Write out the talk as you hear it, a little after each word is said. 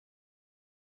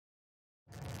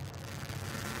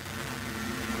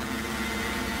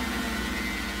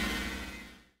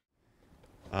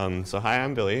So hi,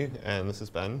 I'm Billy, and this is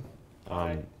Ben.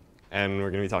 Hi. And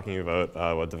we're going to be talking about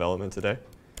web development today.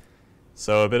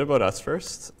 So a bit about us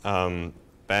first. Ben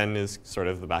is sort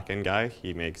of the back-end guy.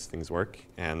 He makes things work,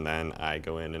 and then I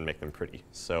go in and make them pretty.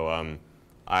 So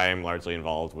I'm largely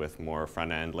involved with more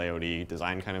front-end layout-y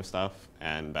design kind of stuff,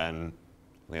 and Ben,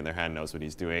 on the other hand, knows what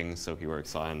he's doing, so he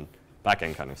works on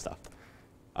back-end kind of stuff.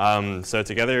 So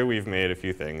together we've made a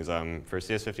few things. For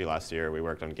CS50 last year, we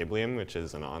worked on Giblium, which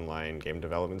is an online game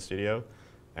development studio,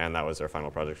 and that was our final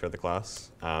project for the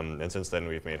class. And since then,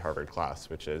 we've made Harvard Class,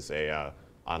 which is a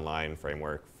online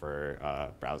framework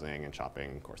for browsing and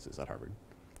shopping courses at Harvard.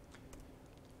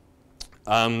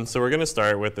 So we're going to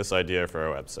start with this idea for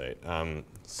our website.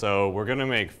 So we're going to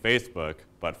make Facebook,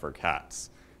 but for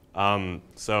cats.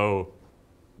 So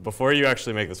before you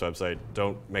actually make this website,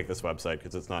 don't make this website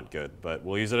because it's not good. But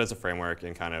we'll use it as a framework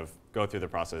and kind of go through the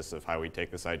process of how we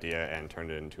take this idea and turn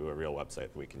it into a real website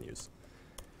that we can use.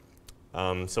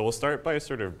 So we'll start by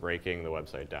sort of breaking the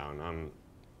website down.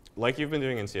 Like you've been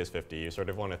doing in CS50, you sort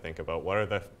of want to think about what are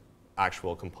the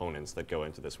actual components that go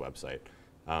into this website.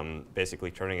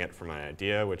 Basically turning it from an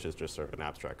idea, which is just sort of an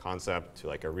abstract concept, to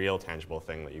like a real tangible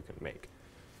thing that you can make.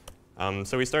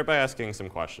 So we start by asking some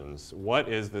questions. What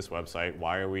is this website?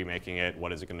 Why are we making it?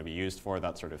 What is it going to be used for?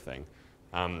 That sort of thing.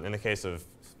 In the case of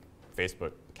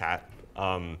Facebook Cat,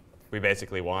 we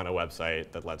basically want a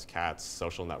website that lets cats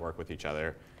social network with each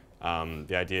other.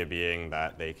 The idea being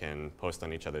that they can post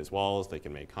on each other's walls, they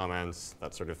can make comments,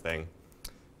 that sort of thing.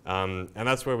 And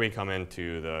that's where we come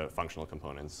into the functional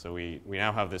components. So we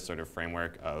now have this sort of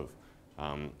framework of,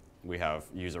 we have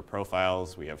user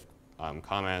profiles, we have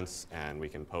comments, and we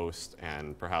can post,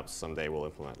 and perhaps someday we'll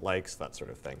implement likes, that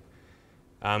sort of thing.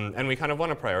 And we kind of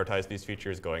want to prioritize these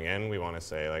features going in. We want to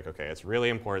say, like, OK, it's really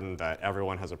important that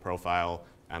everyone has a profile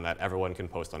and that everyone can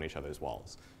post on each other's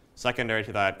walls. Secondary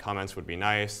to that, comments would be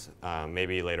nice.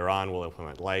 Maybe later on we'll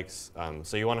implement likes.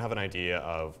 So you want to have an idea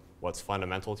of what's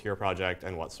fundamental to your project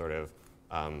and what's sort of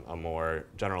a more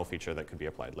general feature that could be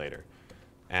applied later.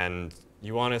 And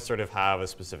you want to sort of have a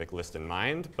specific list in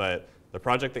mind, but the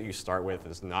project that you start with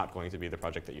is not going to be the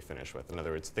project that you finish with. In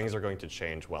other words, things are going to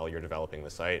change while you're developing the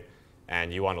site,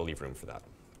 and you want to leave room for that.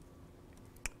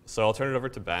 So I'll turn it over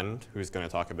to Ben, who's going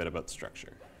to talk a bit about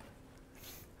structure.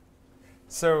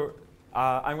 So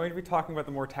I'm going to be talking about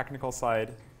the more technical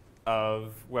side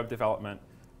of web development.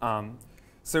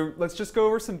 So let's just go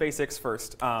over some basics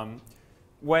first.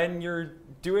 When you're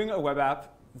doing a web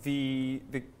app, the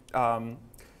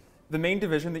main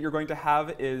division that you're going to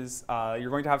have is you're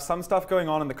going to have some stuff going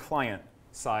on the client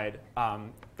side.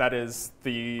 That is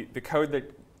the code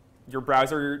that your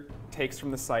browser takes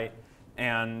from the site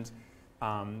and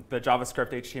the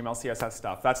JavaScript, HTML, CSS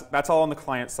stuff. That's all on the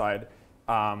client side.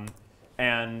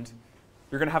 And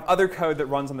you're going to have other code that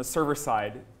runs on the server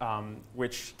side,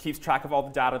 which keeps track of all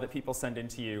the data that people send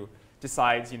into you,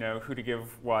 decides who to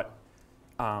give what,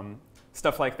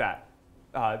 stuff like that.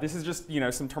 This is just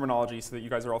some terminology so that you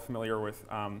guys are all familiar with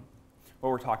what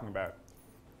we're talking about.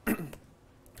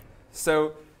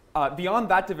 So beyond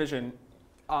that division,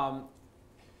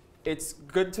 it's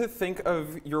good to think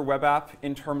of your web app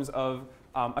in terms of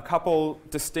a couple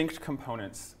distinct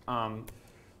components.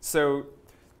 So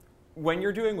when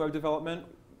you're doing web development,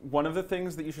 one of the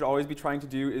things that you should always be trying to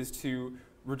do is to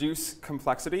reduce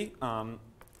complexity.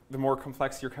 The more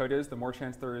complex your code is, the more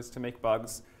chance there is to make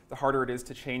bugs, the harder it is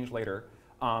to change later.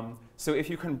 So if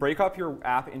you can break up your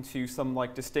app into some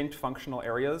distinct functional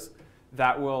areas,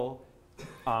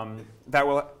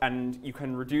 and you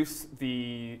can reduce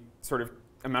the sort of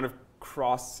amount of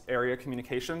cross-area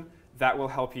communication, that will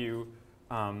help you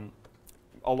a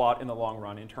lot in the long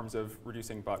run in terms of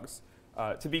reducing bugs.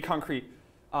 To be concrete,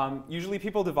 usually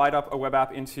people divide up a web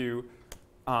app into,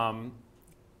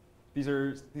 these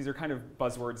are kind of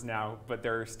buzzwords now, but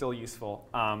they're still useful.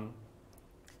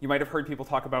 You might have heard people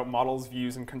talk about models,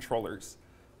 views, and controllers.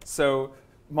 So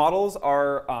models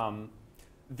are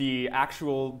the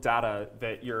actual data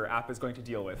that your app is going to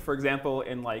deal with. For example,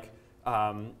 in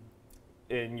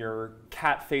your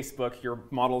cat Facebook, your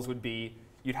models would be,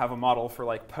 you'd have a model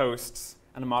for posts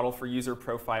and a model for user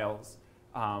profiles,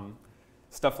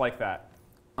 stuff like that.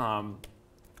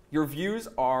 Your views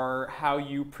are how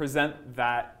you present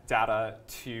that data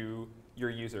to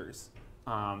your users.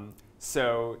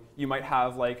 So you might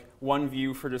have one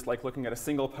view for just looking at a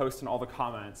single post and all the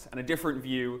comments, and a different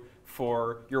view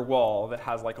for your wall that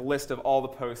has a list of all the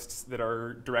posts that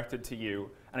are directed to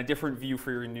you, and a different view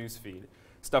for your news feed,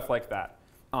 stuff like that.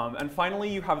 And finally,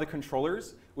 you have the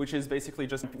controllers, which is basically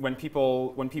just when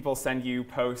people send you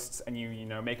posts and you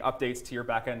make updates to your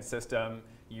backend system,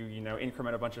 you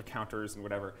increment a bunch of counters and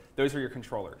whatever. Those are your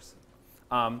controllers.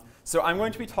 So I'm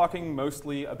going to be talking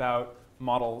mostly about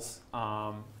models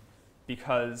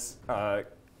because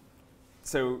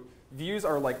so views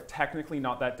are like technically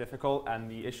not that difficult,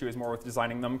 and the issue is more with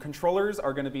designing them. Controllers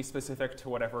are going to be specific to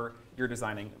whatever you're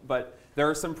designing, but there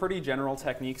are some pretty general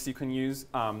techniques you can use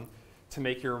to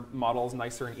make your models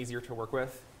nicer and easier to work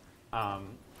with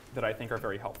that I think are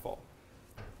very helpful.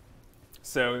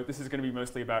 So this is going to be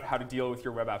mostly about how to deal with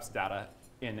your web app's data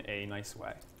in a nice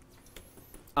way.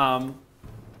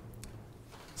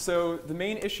 So the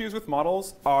main issues with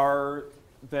models are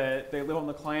that they live on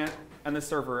the client and the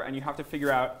server, and you have to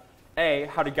figure out, A,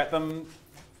 how to get them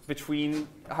between,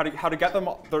 how to get them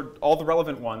all the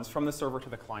relevant ones from the server to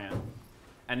the client,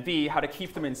 and B, how to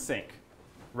keep them in sync,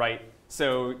 right?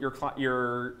 So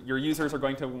your users are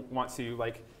going to want to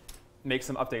like make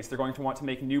some updates. They're going to want to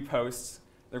make new posts.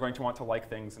 They're going to want to like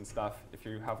things and stuff if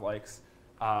you have likes.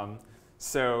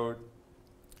 So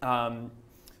those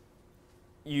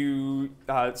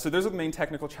are the main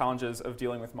technical challenges of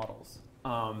dealing with models.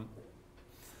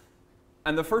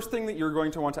 And the first thing that you're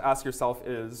going to want to ask yourself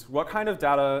is, what kind of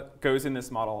data goes in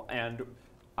this model, and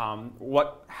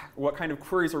what kind of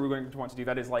queries are we going to want to do?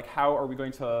 That is, like, how are we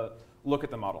going to look at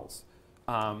the models?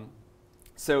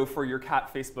 So for your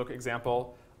cat Facebook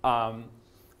example,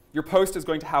 your post is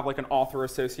going to have like an author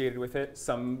associated with it,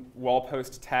 some wall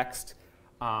post text,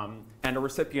 and a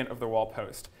recipient of the wall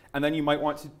post. And then you might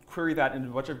want to query that in a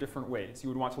bunch of different ways. You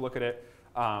would want to look at it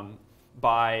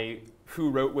by who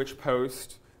wrote which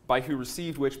post, by who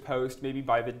received which post, maybe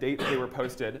by the date they were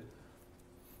posted.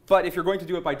 But if you're going to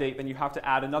do it by date, then you have to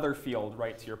add another field,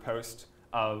 right, to your post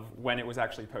of when it was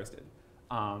actually posted.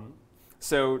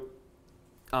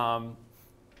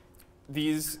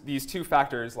 These two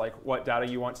factors, like what data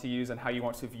you want to use and how you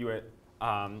want to view it,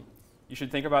 you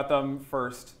should think about them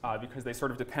first because they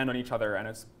sort of depend on each other, and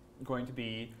it's going to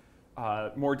be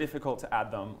more difficult to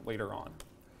add them later on.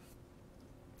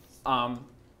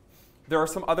 There are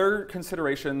some other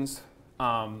considerations.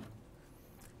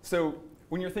 So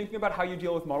when you're thinking about how you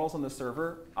deal with models on the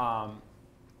server,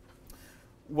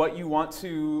 what you want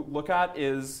to look at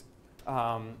is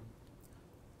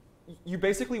you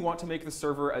basically want to make the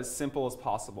server as simple as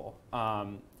possible.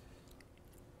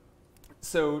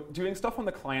 So doing stuff on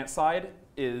the client side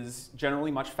is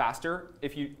generally much faster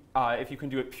if you can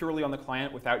do it purely on the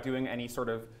client without doing any sort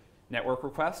of network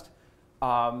request.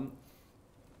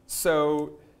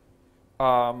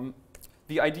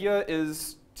 The idea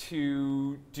is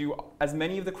to do as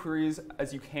many of the queries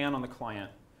as you can on the client.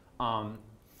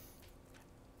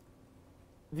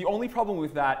 The only problem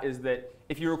with that is that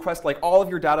if you request like all of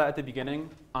your data at the beginning,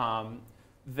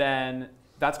 then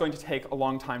that's going to take a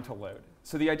long time to load.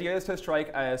 So the idea is to strike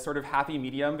a sort of happy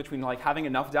medium between like having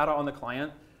enough data on the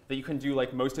client that you can do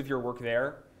like most of your work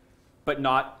there, but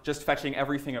not just fetching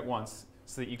everything at once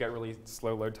so that you get really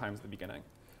slow load times at the beginning.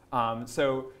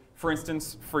 So for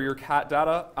instance, for your cat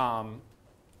data,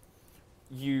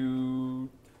 you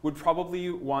would probably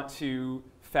want to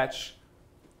fetch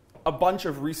a bunch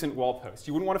of recent wall posts.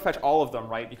 You wouldn't want to fetch all of them,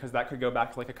 right? Because that could go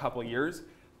back to like a couple of years.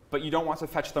 But you don't want to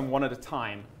fetch them one at a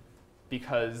time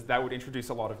because that would introduce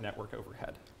a lot of network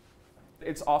overhead.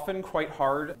 It's often quite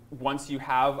hard once you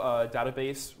have a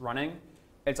database running.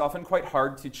 It's often quite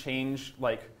hard to change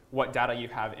like what data you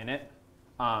have in it.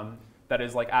 That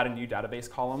is, like add a new database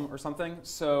column or something.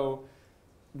 So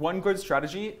one good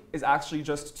strategy is actually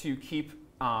just to keep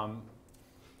a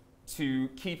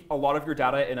lot of your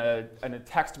data in a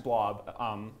text blob,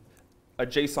 a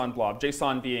JSON blob,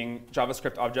 JSON being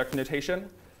JavaScript object notation.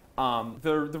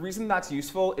 The reason that's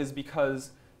useful is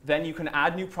because then you can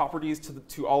add new properties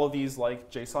to all of these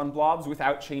like JSON blobs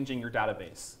without changing your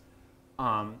database.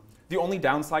 The only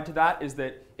downside to that is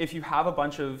that if you have a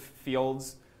bunch of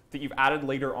fields that you've added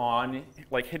later on,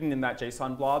 like hidden in that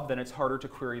JSON blob, then it's harder to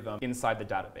query them inside the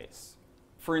database.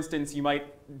 For instance, you might,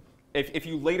 if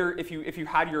you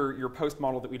had your post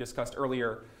model that we discussed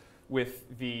earlier with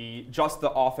just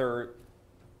the author,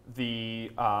 the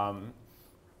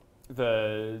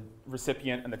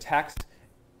recipient, and the text,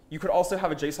 you could also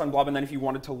have a JSON blob, and then if you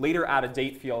wanted to later add a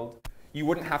date field, you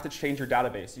wouldn't have to change your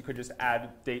database. You could just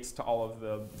add dates to all of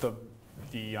the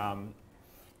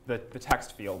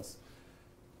text fields.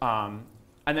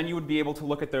 And then you would be able to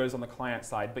look at those on the client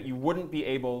side, but you wouldn't be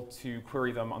able to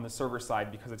query them on the server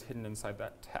side because it's hidden inside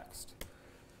that text.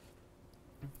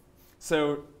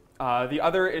 So the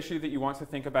other issue that you want to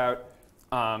think about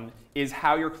is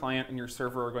how your client and your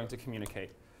server are going to communicate.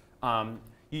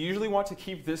 You usually want to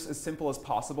keep this as simple as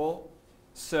possible.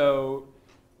 So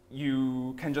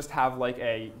you can just have like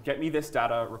a get me this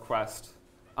data request,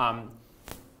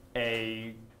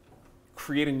 a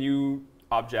create a new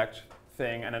object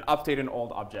thing and then update an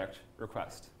old object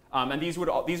request. And these would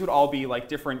all be like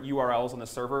different URLs on the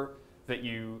server that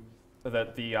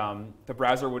the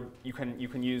browser you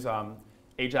can use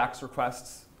AJAX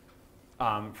requests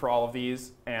for all of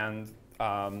these and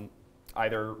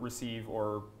either receive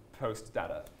or post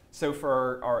data. So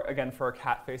for our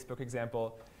cat Facebook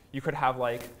example, you could have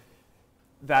like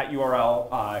that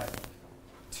URL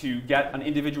to get an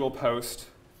individual post,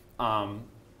 and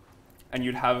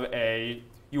you'd have a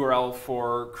URL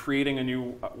for creating a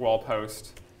new wall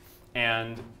post,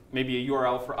 and maybe a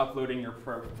URL for uploading your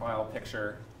profile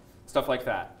picture, stuff like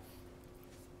that.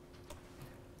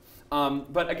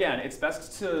 But again, it's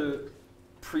best to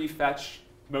prefetch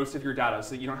most of your data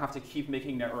so that you don't have to keep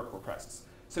making network requests.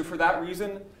 So for that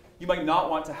reason, you might not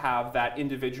want to have that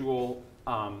individual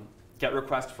GET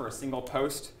request for a single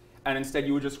post, and instead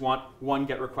you would just want one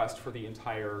GET request for the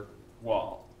entire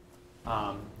wall.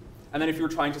 And then if you were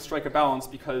trying to strike a balance,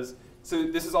 so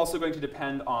this is also going to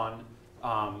depend on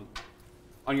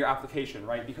your application,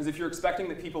 right? Because if you're expecting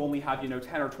that people only have 10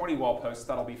 or 20 wall posts,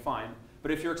 that'll be fine.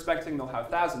 But if you're expecting they'll have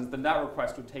thousands, then that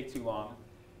request would take too long.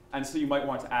 And so you might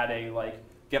want to add a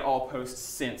get all posts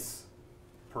since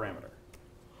parameter.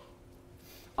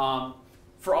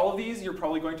 For all of these, you're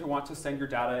probably going to want to send your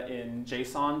data in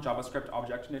JSON, JavaScript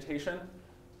object notation.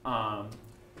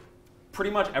 Pretty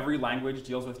much every language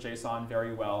deals with JSON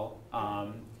very well.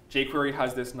 jQuery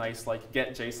has this nice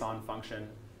get JSON function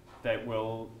that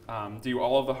will do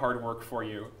all of the hard work for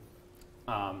you.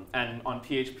 And on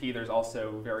PHP, there's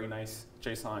also very nice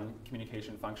JSON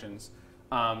communication functions.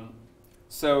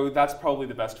 So that's probably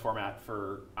the best format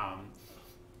for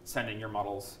sending your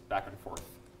models back and forth.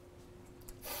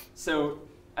 So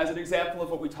as an example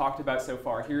of what we talked about so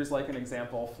far, here's an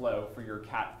example flow for your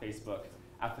cat Facebook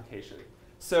application.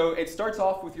 So it starts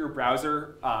off with your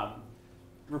browser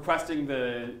requesting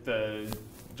the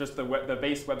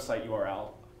base website URL.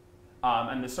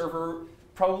 And the server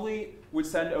probably would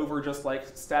send over just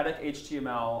static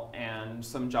HTML and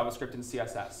some JavaScript and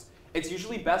CSS. It's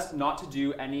usually best not to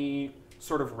do any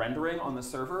sort of rendering on the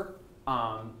server.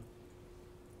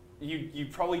 You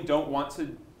probably don't want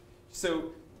to.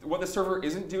 So what the server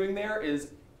isn't doing there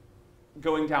is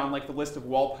going down the list of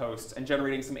wall posts and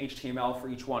generating some HTML for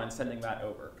each one and sending that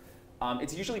over.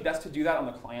 It's usually best to do that on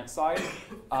the client side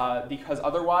because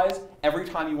otherwise, every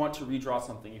time you want to redraw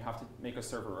something, you have to make a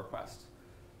server request.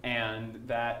 And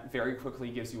that very quickly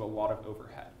gives you a lot of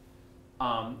overhead.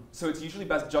 So it's usually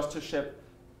best just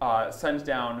to send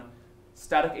down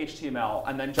static HTML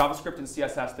and then JavaScript and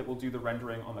CSS that will do the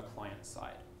rendering on the client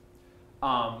side.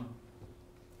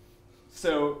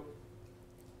 So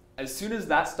as soon as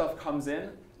that stuff comes in,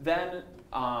 then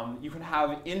you can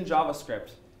have in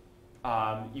JavaScript,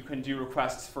 you can do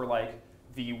requests for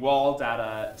the wall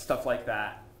data, stuff like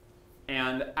that.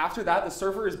 And after that, the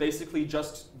server is basically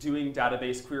just doing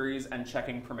database queries and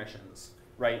checking permissions,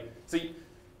 right? So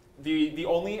the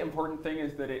only important thing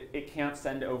is that it can't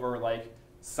send over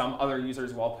some other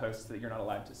user's wall posts that you're not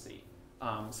allowed to see.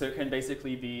 So it can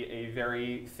basically be a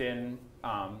very thin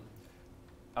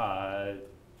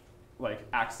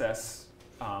access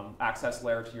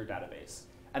layer to your database.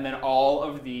 And then all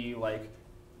of the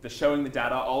showing the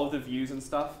data, all of the views and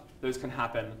stuff, those can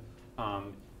happen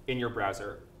in your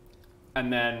browser.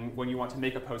 And then when you want to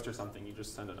make a post or something, you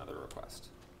just send another request.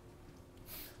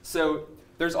 So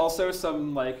there's also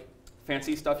some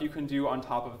fancy stuff you can do on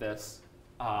top of this.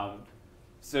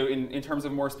 So in terms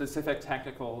of more specific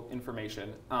technical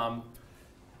information,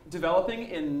 developing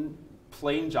in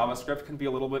plain JavaScript can be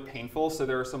a little bit painful, so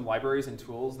there are some libraries and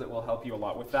tools that will help you a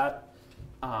lot with that.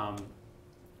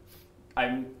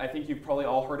 I think you've probably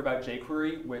all heard about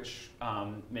jQuery, which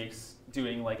makes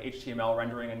doing HTML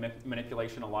rendering and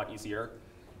manipulation a lot easier.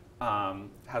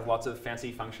 Has lots of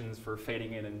fancy functions for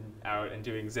fading in and out and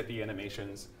doing zippy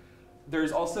animations.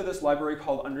 There's also this library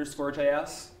called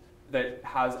 _JS that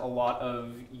has a lot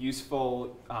of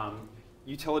useful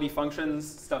utility functions,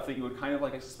 stuff that you would kind of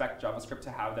expect JavaScript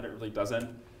to have that it really doesn't.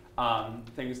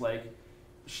 Things like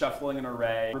shuffling an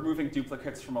array, removing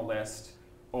duplicates from a list,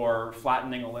 or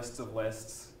flattening a list of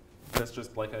lists. That's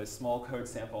just a small code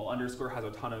sample. Underscore has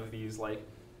a ton of these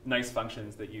nice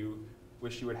functions that you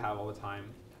wish you would have all the time.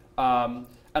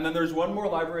 And then there's one more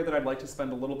library that I'd like to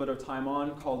spend a little bit of time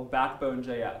on called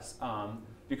Backbone.js,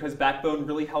 because Backbone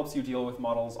really helps you deal with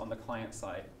models on the client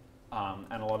side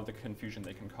and a lot of the confusion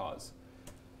they can cause.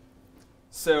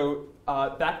 So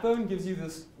Backbone gives you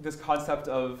this concept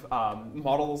of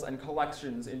models and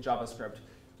collections in JavaScript,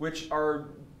 which are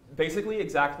basically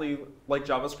exactly like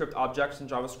JavaScript objects and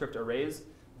JavaScript arrays,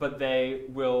 but they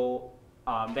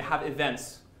have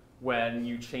events when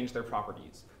you change their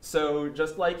properties. So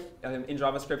just like in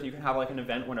JavaScript, you can have like an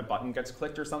event when a button gets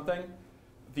clicked or something.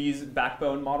 These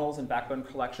backbone models and backbone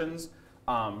collections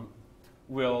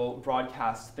will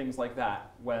broadcast things like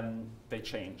that when they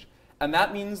change. And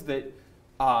that means that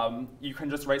you can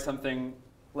just write something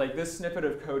like this snippet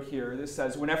of code here. This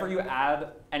says whenever you add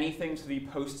anything to the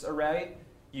posts array,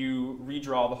 you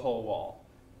redraw the whole wall.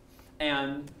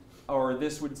 Or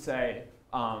this would say,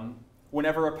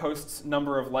 whenever a post's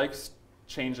number of likes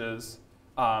changes,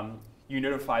 you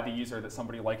notify the user that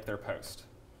somebody liked their post.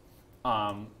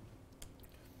 Or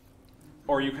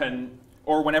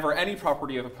whenever any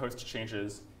property of a post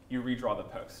changes, you redraw the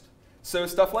post. So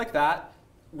stuff like that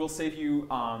will save you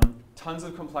tons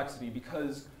of complexity,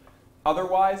 because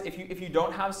otherwise, if you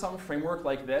don't have some framework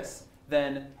like this,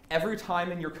 then every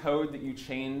time in your code that you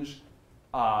change,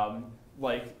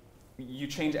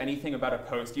 anything about a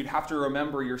post, you'd have to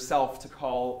remember yourself to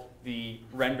call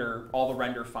all the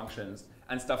render functions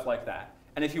and stuff like that.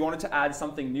 And if you wanted to add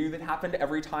something new that happened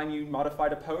every time you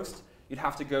modified a post, you'd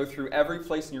have to go through every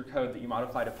place in your code that you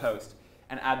modified a post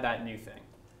and add that new thing.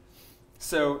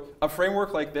 So a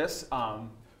framework like this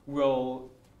will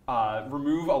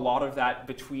remove a lot of that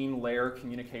between layer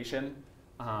communication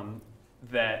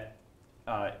that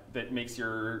makes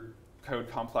your code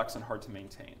complex and hard to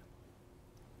maintain.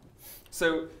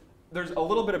 So there's a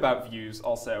little bit about views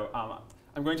also.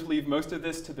 I'm going to leave most of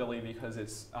this to Billy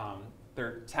because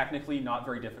they're technically not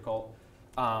very difficult.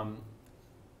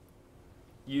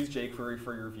 Use jQuery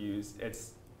for your views.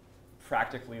 It's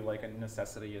practically like a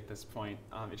necessity at this point.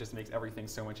 It just makes everything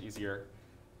so much easier.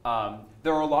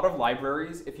 There are a lot of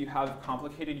libraries if you have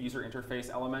complicated user interface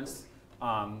elements.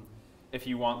 If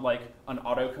you want like an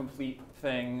autocomplete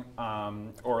thing,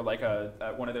 or like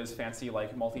one of those fancy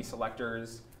like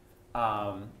multi-selectors.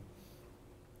 If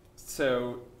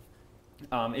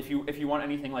you want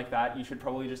anything like that, you should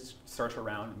probably just search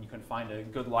around and you can find a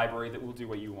good library that will do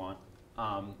what you want.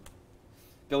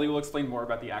 Billy will explain more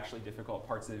about the actually difficult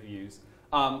parts of views.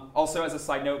 Also, as a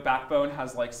side note, Backbone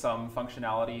has like some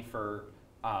functionality for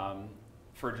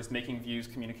just making views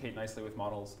communicate nicely with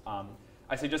models.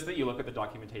 I suggest that you look at the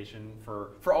documentation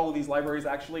for all of these libraries,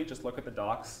 actually. Just look at the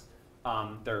docs.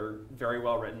 They're very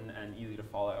well written and easy to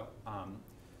follow.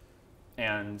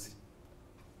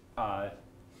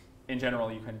 In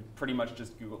general, you can pretty much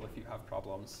just Google if you have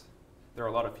problems. There are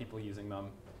a lot of people using them.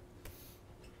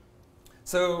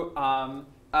 So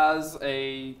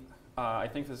I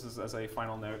think this is as a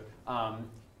final note,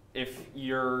 if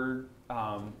you're,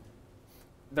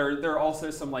 there are also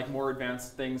some like more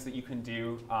advanced things that you can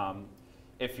do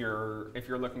if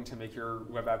you're looking to make your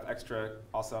web app extra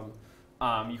awesome.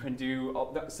 You can do,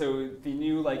 so the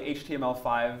new like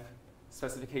HTML5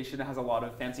 specification has a lot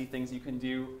of fancy things you can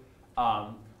do.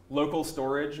 Local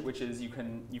storage, which is you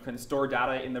can store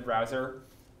data in the browser.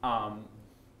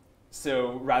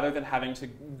 So rather than having to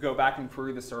go back and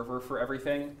query the server for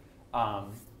everything,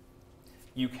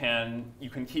 you can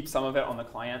keep some of it on the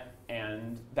client,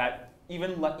 and that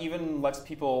even lets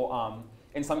people.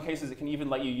 In some cases, it can even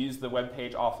let you use the web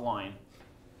page offline.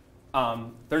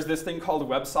 There's this thing called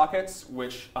WebSockets,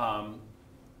 which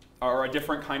are a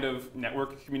different kind of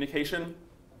network communication,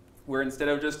 where instead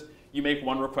of just you make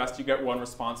one request, you get one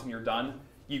response, and you're done.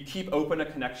 You keep open a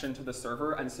connection to the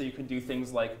server, and so you can do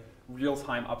things like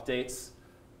real-time updates.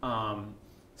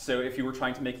 So if you were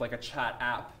trying to make like a chat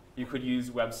app, you could use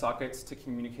WebSockets to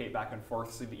communicate back and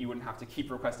forth so that you wouldn't have to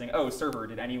keep requesting, oh, server,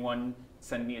 did anyone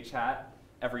send me a chat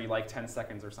every like 10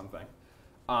 seconds or something.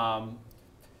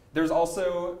 There's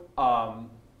also an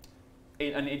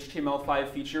HTML5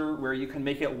 feature where you can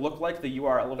make it look like the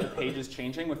URL of the page is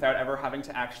changing without ever having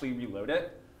to actually reload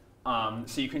it.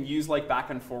 So you can use like back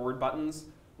and forward buttons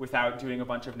without doing a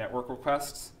bunch of network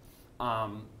requests.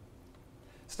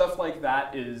 Stuff like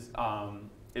that is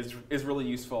really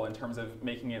useful in terms of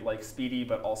making it like speedy,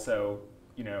 but also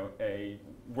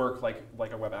work like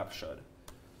a web app should.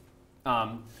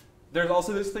 There's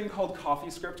also this thing called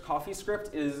CoffeeScript.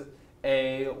 CoffeeScript is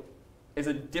a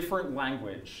different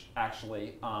language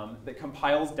actually that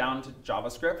compiles down to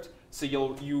JavaScript. So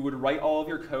you would write all of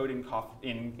your code in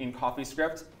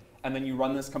CoffeeScript, and then you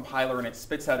run this compiler, and it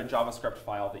spits out a JavaScript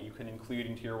file that you can include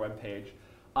into your web page.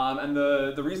 And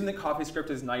the reason that CoffeeScript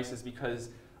is nice is because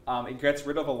it gets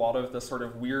rid of a lot of the sort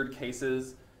of weird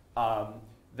cases that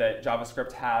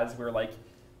JavaScript has, where like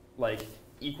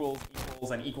equals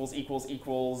and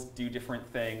equals do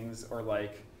different things, or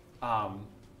like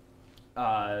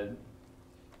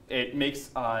it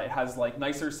has like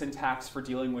nicer syntax for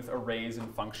dealing with arrays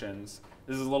and functions.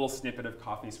 This is a little snippet of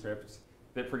CoffeeScript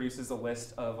that produces a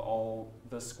list of all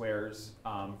the squares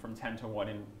from 10 to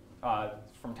 1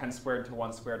 from 10 squared to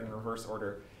 1 squared in reverse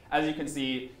order. As you can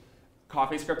see,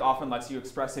 CoffeeScript often lets you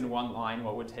express in one line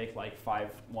what would take like 5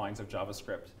 lines of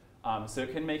JavaScript. So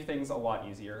it can make things a lot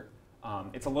easier.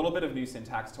 It's a little bit of new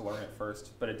syntax to learn at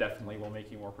first, but it definitely will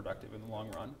make you more productive in the long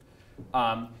run.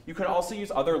 You can also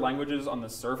use other languages on the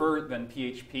server than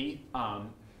PHP.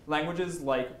 Languages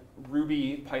like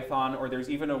Ruby, Python, or there's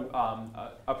even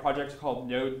a project called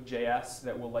Node.js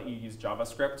that will let you use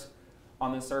JavaScript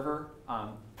on the server.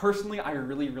 Personally, I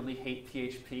really, really hate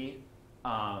PHP.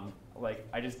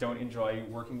 I just don't enjoy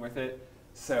working with it.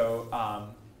 So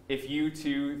if you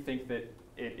too think that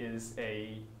it is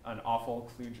an awful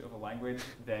kludge of a language,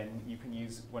 then you can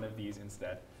use one of these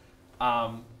instead.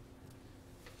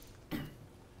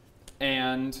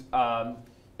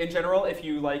 In general, if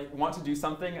you want to do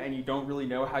something and you don't really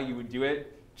know how you would do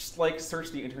it, just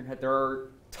search the internet. There are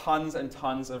tons and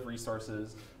tons of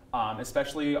resources,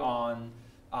 especially on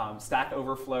Stack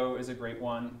Overflow is a great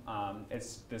one.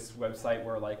 It's this website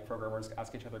where programmers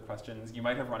ask each other questions. You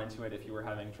might have run into it if you were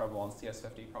having trouble on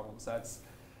CS50 problem sets.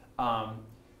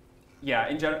 Yeah,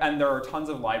 and there are tons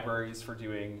of libraries for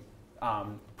doing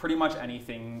pretty much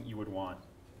anything you would want.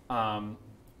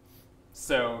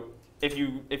 So if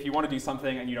you want to do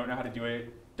something and you don't know how to do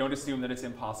it, don't assume that it's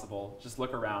impossible. Just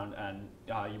look around and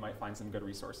you might find some good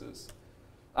resources.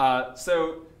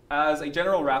 So as a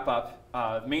general wrap-up,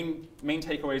 main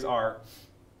takeaways are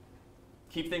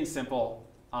keep things simple.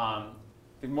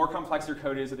 The more complex your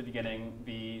code is at the beginning,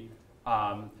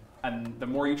 and the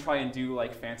more you try and do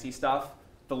fancy stuff,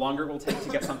 the longer it will take to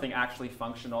get something actually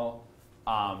functional,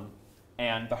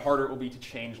 and the harder it will be to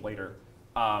change later.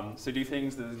 So do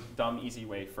things the dumb, easy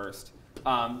way first.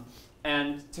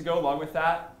 And to go along with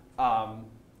that,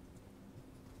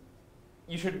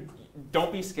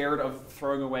 don't be scared of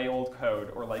throwing away old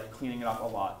code or cleaning it up a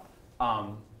lot.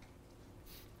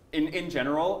 In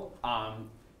general,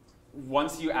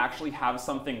 once you actually have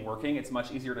something working, it's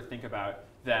much easier to think about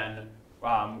than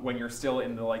when you're still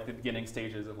in the beginning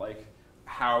stages of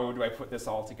how do I put this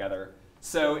all together.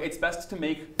 So it's best to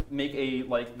make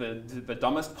the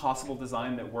dumbest possible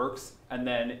design that works and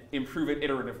then improve it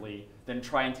iteratively than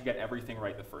trying to get everything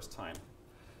right the first time.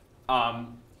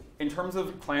 In terms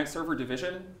of client-server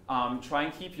division, try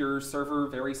and keep your server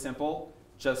very simple,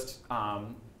 just a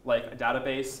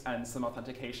database and some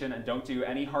authentication, and don't do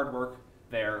any hard work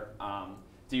there.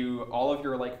 Do all of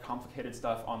your complicated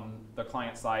stuff on the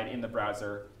client side in the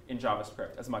browser in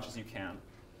JavaScript as much as you can.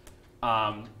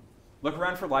 Look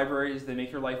around for libraries. They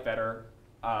make your life better.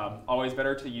 Always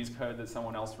better to use code that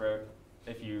someone else wrote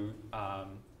and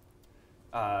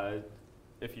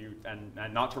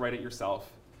not to write it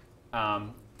yourself.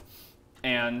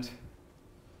 And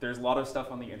there's a lot of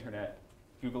stuff on the internet.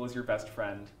 Google is your best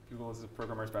friend. Google is a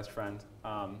programmer's best friend.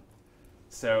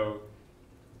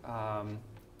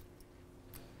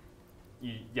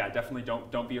 Yeah, definitely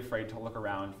don't be afraid to look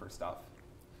around for stuff.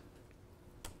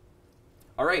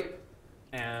 All right,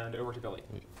 and over to Billy.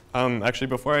 Actually,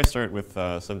 before I start with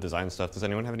some design stuff, does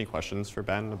anyone have any questions for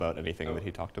Ben about anything that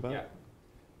he talked about? Yeah.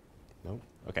 No?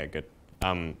 OK, good.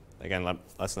 Again, let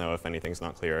us know if anything's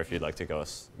not clear, if you'd like to go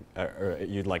or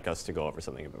you'd like us to go over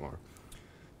something a bit more.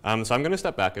 So I'm going to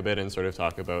step back a bit and sort of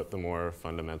talk about the more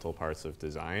fundamental parts of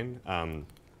design.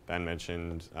 Ben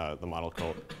mentioned the model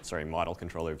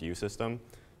controller view system,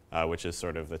 which is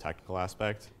sort of the technical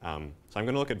aspect. So I'm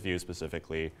going to look at view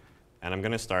specifically, and I'm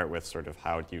going to start with sort of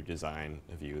how do you design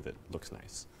a view that looks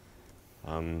nice.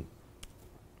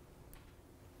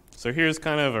 So here's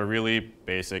kind of a really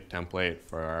basic template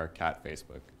for our cat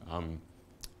Facebook.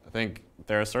 I think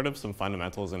there are sort of some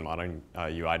fundamentals in modern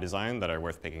UI design that are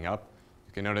worth picking up.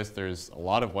 You can notice there's a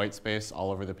lot of white space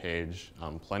all over the page,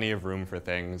 plenty of room for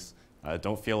things.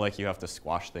 Don't feel like you have to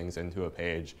squash things into a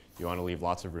page. You want to leave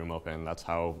lots of room open. That's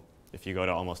how, if you go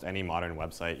to almost any modern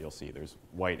website, you'll see there's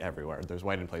white everywhere. There's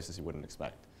white in places you wouldn't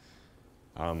expect.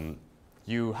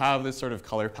 You have this sort of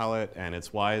color palette, and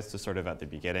it's wise to sort of at the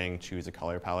beginning choose a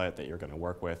color palette that you're going to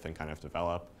work with and kind of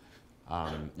develop.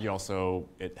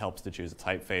 It helps to choose a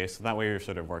typeface. So that way you're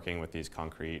sort of working with these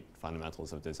concrete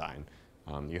fundamentals of design.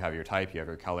 You have your type, you have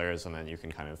your colors, and then you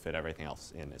can kind of fit everything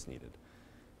else in as needed.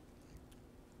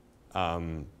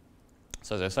 So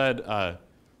as I said,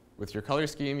 with your color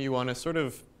scheme, you want to sort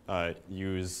of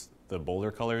use the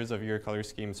bolder colors of your color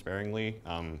scheme sparingly.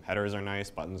 Headers are nice,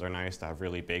 buttons are nice to have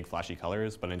really big, flashy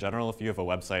colors. But in general, if you have a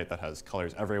website that has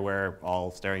colors everywhere,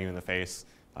 all staring you in the face,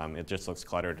 it just looks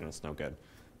cluttered and it's no good.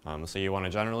 So you want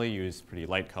to generally use pretty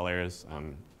light colors.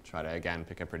 Try to, again,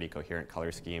 pick a pretty coherent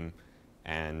color scheme.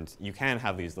 And you can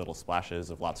have these little splashes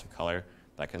of lots of color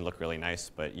that can look really nice,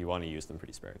 but you want to use them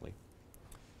pretty sparingly.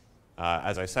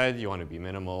 As I said, you want to be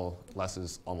minimal. Less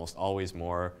is almost always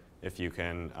more. If you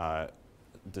can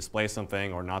display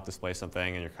something or not display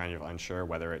something and you're kind of unsure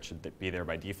whether it should be there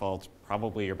by default,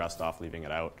 probably you're best off leaving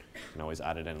it out. You can always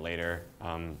add it in later.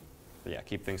 But yeah,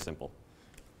 keep things simple.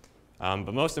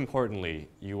 But most importantly,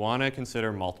 you want to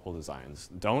consider multiple designs.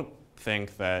 Don't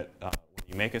think that when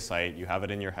you make a site, you have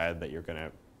it in your head that you're going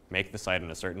to make the site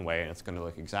in a certain way, and it's going to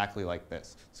look exactly like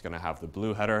this. It's going to have the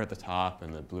blue header at the top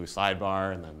and the blue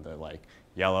sidebar and then the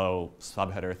yellow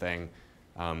subheader thing.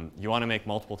 You want to make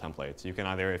multiple templates. You can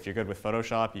either, if you're good with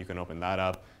Photoshop, you can open that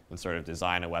up and sort of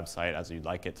design a website as you'd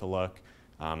like it to look.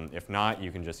 If not,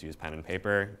 you can just use pen and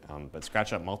paper, but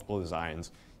scratch up multiple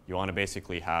designs. You want to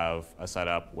basically have a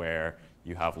setup where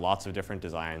you have lots of different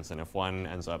designs, and if one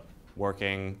ends up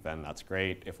working, then that's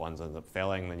great. If one ends up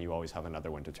failing, then you always have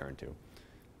another one to turn to.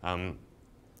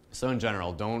 So in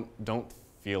general, don't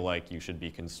feel like you should be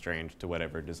constrained to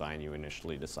whatever design you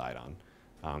initially decide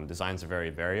on. Designs are very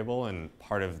variable, and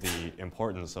part of the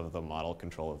importance of the model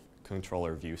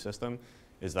controller view system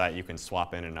is that you can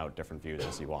swap in and out different views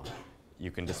as you want. You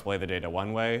can display the data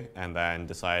one way and then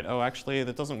decide, oh, actually,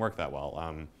 that doesn't work that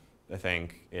well. I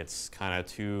think it's kind of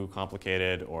too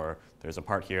complicated, or there's a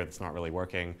part here that's not really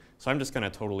working. So I'm just going to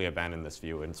totally abandon this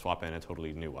view and swap in a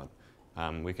totally new one.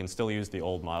 We can still use the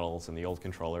old models and the old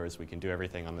controllers. We can do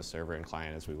everything on the server and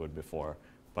client as we would before.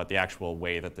 But the actual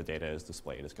way that the data is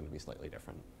displayed is going to be slightly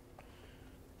different.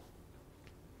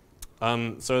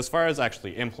 So as far as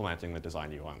actually implementing the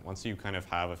design you want, once you kind of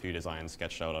have a few designs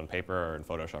sketched out on paper or in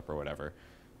Photoshop or whatever,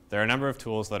 there are a number of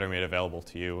tools that are made available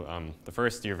to you. The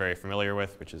first you're very familiar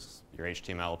with, which is your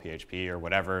HTML, PHP, or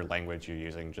whatever language you're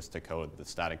using just to code the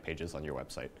static pages on your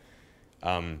website.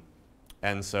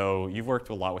 And so you've worked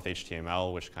a lot with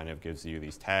HTML, which kind of gives you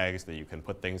these tags that you can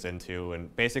put things into.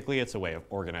 And basically, it's a way of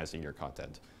organizing your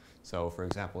content. So for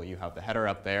example, you have the header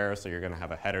up there. So you're going to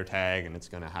have a header tag, and it's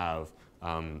going to have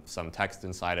some text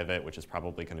inside of it, which is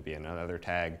probably going to be another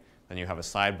tag. Then you have a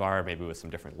sidebar, maybe with some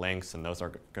different links, and those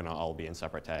are going to all be in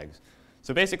separate tags.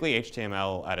 So basically,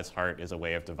 HTML at its heart is a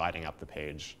way of dividing up the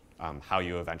page, how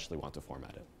you eventually want to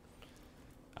format it.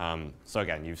 So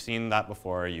again, you've seen that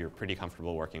before. You're pretty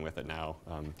comfortable working with it now,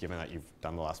 given that you've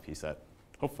done the last piece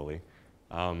hopefully.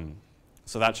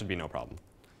 So that should be no problem.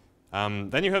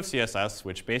 Then you have CSS,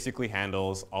 which basically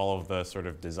handles all of the sort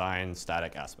of design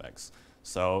static aspects.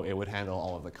 So it would handle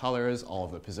all of the colors, all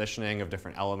of the positioning of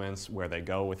different elements, where they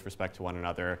go with respect to one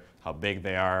another, how big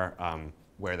they are,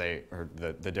 where they are,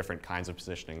 the different kinds of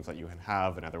positionings that you can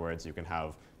have. In other words, you can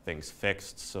have things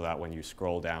fixed so that when you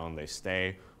scroll down, they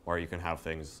stay, or you can have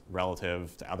things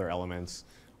relative to other elements.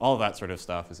 All of that sort of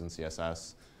stuff is in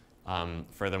CSS.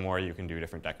 Furthermore, you can do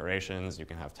different decorations. You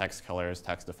can have text colors,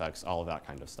 text effects, all of that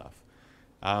kind of stuff.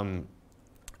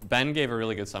 Ben gave a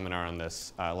really good seminar on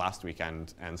this last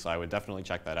weekend, and so I would definitely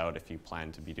check that out if you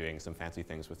plan to be doing some fancy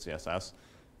things with CSS.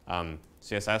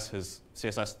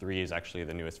 CSS 3 is actually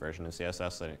the newest version of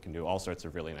CSS, and it can do all sorts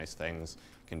of really nice things.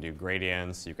 It can do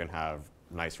gradients. You can have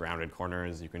nice rounded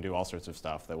corners. You can do all sorts of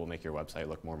stuff that will make your website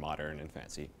look more modern and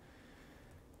fancy.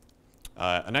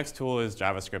 A next tool is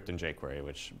JavaScript and jQuery,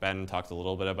 which Ben talked a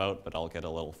little bit about, but I'll get a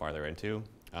little farther into.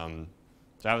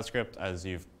 JavaScript, as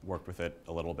you've worked with it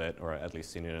a little bit, or at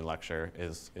least seen it in lecture,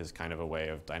 is kind of a way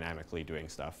of dynamically doing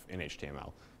stuff in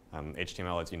HTML.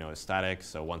 HTML, as you know, is static,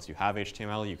 so once you have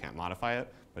HTML, you can't modify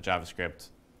it. But JavaScript,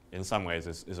 in some ways,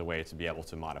 is a way to be able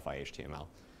to modify HTML.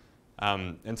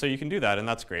 And so you can do that, and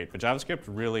that's great. But JavaScript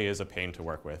really is a pain to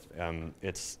work with.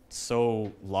 It's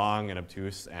so long and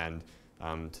obtuse, and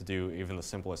to do even the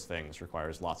simplest things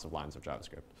requires lots of lines of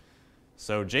JavaScript.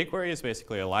 So jQuery is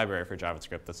basically a library for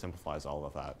JavaScript that simplifies all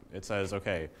of that. It says,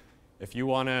 OK, if you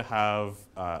want to have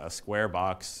a square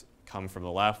box come from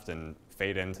the left and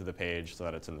fade into the page so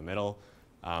that it's in the middle,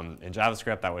 in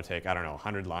JavaScript, that would take, I don't know,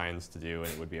 100 lines to do,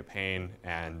 and it would be a pain,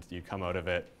 and you'd come out of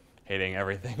it hating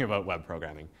everything about web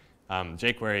programming.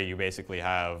 jQuery, you basically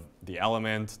have the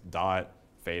element dot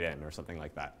fade in or something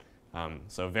like that.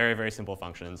 So very, very simple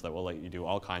functions that will let you do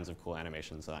all kinds of cool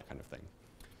animations and that kind of thing.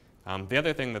 The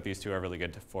other thing that these two are really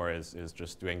good for is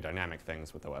just doing dynamic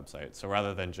things with the website. So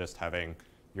rather than just having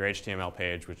your HTML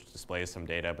page, which displays some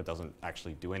data but doesn't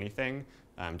actually do anything,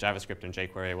 JavaScript and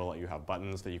jQuery will let you have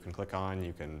buttons that you can click on.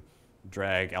 You can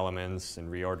drag elements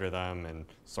and reorder them and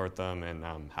sort them and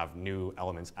have new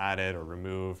elements added or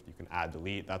removed. You can add,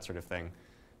 delete, that sort of thing.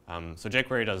 So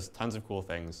jQuery does tons of cool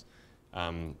things.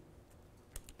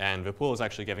 And Vipul is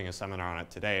actually giving a seminar on it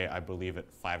today, I believe at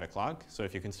 5 o'clock. So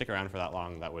if you can stick around for that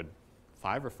long, that would,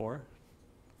 5 or 4?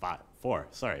 4,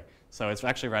 sorry. So it's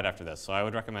actually right after this. So I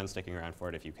would recommend sticking around for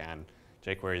it if you can.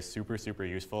 jQuery is super, super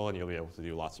useful, and you'll be able to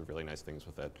do lots of really nice things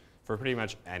with it for pretty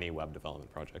much any web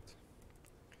development project.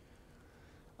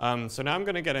 So now I'm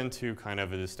going to get into kind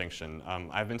of a distinction.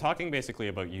 I've been talking basically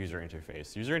about user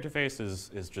interface. User interface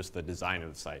is just the design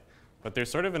of the site. But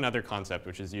there's sort of another concept,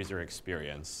 which is user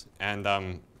experience. And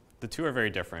the two are very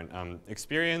different.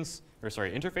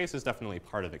 Interface is definitely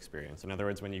part of experience. In other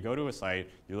words, when you go to a site,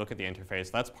 you look at the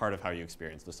interface, that's part of how you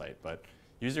experience the site. But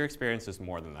user experience is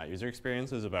more than that. User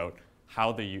experience is about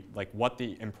how what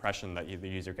the impression that the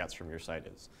user gets from your site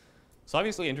is. So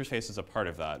obviously, interface is a part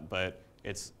of that, but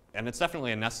it's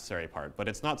definitely a necessary part, but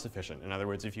it's not sufficient. In other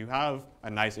words, if you have a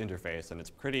nice interface and it's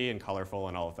pretty and colorful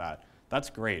and all of that, that's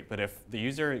great. But if the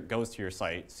user goes to your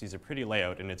site, sees a pretty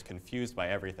layout, and it's confused by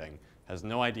everything, has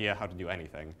no idea how to do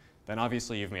anything, then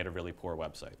obviously you've made a really poor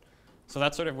website. So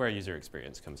that's sort of where user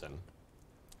experience comes in.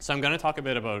 So I'm going to talk a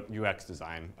bit about UX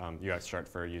design, UX short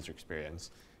for user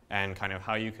experience, and kind of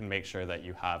how you can make sure that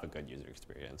you have a good user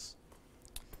experience.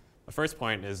 The first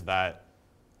point is that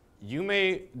you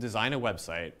may design a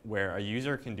website where a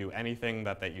user can do anything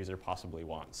that that user possibly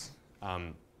wants.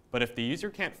 But if the user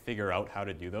can't figure out how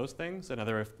to do those things, in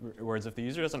other words, if the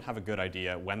user doesn't have a good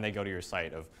idea when they go to your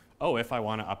site of, oh, if I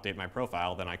want to update my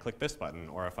profile, then I click this button,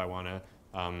 or if I want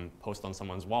to post on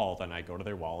someone's wall, then I go to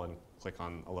their wall and click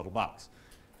on a little box.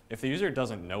 If the user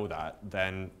doesn't know that,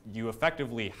 then you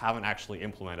effectively haven't actually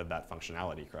implemented that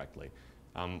functionality correctly.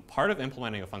 Part of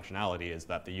implementing a functionality is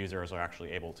that the users are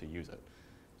actually able to use it.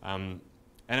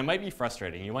 And it might be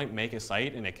frustrating. You might make a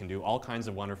site and it can do all kinds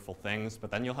of wonderful things, but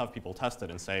then you'll have people test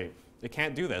it and say, it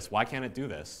can't do this. Why can't it do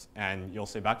this? And you'll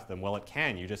say back to them, well, it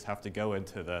can. You just have to go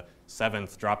into the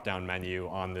 7th drop-down menu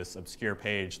on this obscure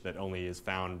page that only is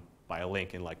found by a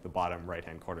link in like the bottom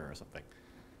right-hand corner or something.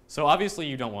 So obviously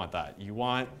you don't want that. You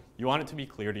want it to be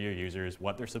clear to your users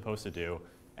what they're supposed to do,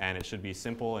 and it should be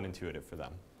simple and intuitive for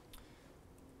them.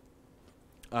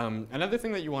 Another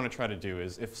thing that you want to try to do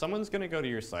is if someone's going to go to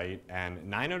your site and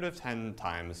 9 out of 10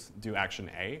 times do action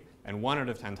A and 1 out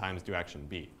of 10 times do action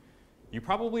B, you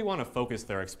probably want to focus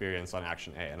their experience on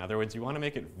action A. In other words, you want to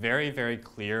make it very, very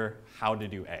clear how to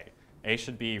do A. A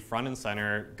should be front and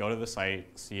center, go to the site,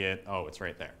 see it, oh, it's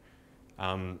right there.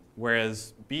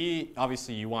 Whereas B,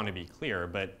 obviously you want to be clear,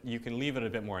 but you can leave it a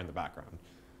bit more in the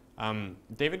background.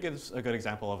 David gives a good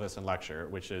example of this in lecture,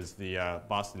 which is the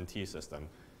Boston Tea system.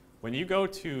 When you go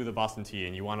to the Boston Tea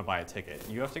and you want to buy a ticket,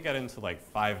 you have to get into like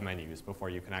 5 menus before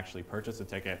you can actually purchase a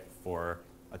ticket for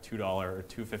a $2 or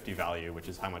 $2.50 value, which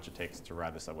is how much it takes to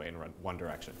ride the subway in one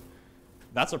direction.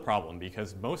 That's a problem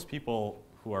because most people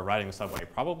who are riding the subway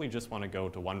probably just want to go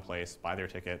to one place, buy their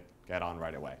ticket, get on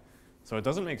right away. So it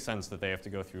doesn't make sense that they have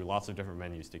to go through lots of different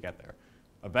menus to get there.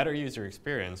 A better user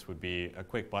experience would be a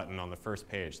quick button on the first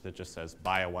page that just says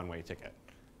buy a one-way ticket.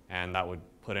 And that would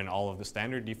put in all of the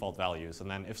standard default values. And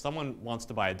then if someone wants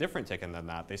to buy a different ticket than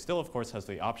that, they still, of course, has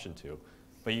the option to.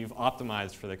 But you've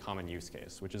optimized for the common use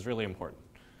case, which is really important.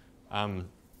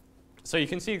 So you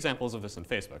can see examples of this in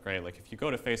Facebook, right? Like if you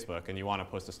go to Facebook and you want to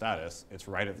post a status, it's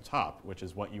right at the top, which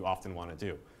is what you often want to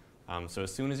do. So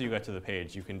as soon as you get to the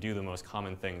page, you can do the most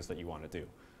common things that you want to do.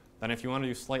 Then if you want to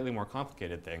do slightly more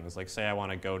complicated things, like say I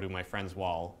want to go to my friend's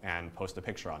wall and post a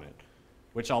picture on it,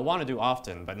 which I'll want to do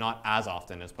often, but not as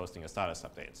often as posting a status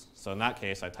updates. So in that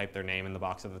case, I type their name in the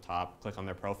box at the top, click on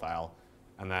their profile,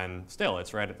 and then still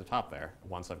it's right at the top there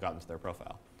once I've gotten to their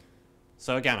profile.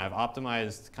 So again, I've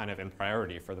optimized kind of in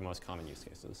priority for the most common use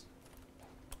cases.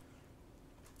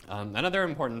 Another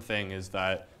important thing is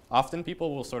that often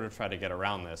people will sort of try to get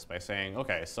around this by saying,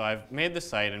 okay, so I've made this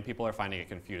site and people are finding it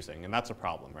confusing, and that's a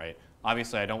problem, right?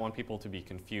 Obviously, I don't want people to be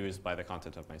confused by the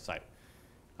content of my site.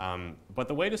 But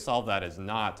the way to solve that is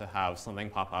not to have something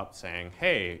pop up saying,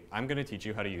 hey, I'm going to teach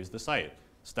you how to use the site.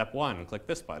 Step 1, click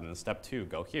this button. Step 2,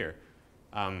 go here.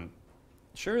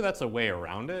 Sure, that's a way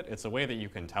around it. It's a way that you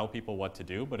can tell people what to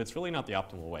do, but it's really not the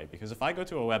optimal way. Because if I go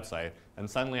to a website and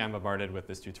suddenly I'm bombarded with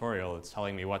this tutorial that's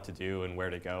telling me what to do and where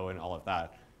to go and all of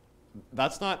that,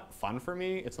 that's not fun for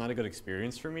me. It's not a good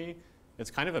experience for me.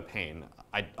 It's kind of a pain.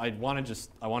 I want to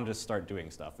just start doing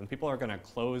stuff. And people are going to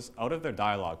close out of their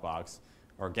dialog box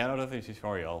or get out of the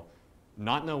tutorial,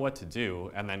 not know what to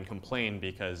do, and then complain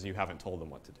because you haven't told them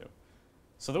what to do.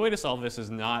 So the way to solve this is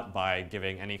not by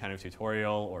giving any kind of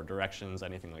tutorial or directions,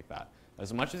 anything like that.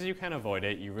 As much as you can avoid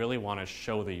it, you really want to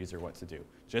show the user what to do,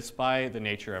 just by the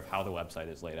nature of how the website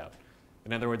is laid out.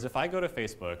 In other words, if I go to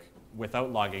Facebook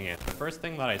without logging in, the first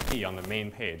thing that I see on the main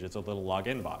page is a little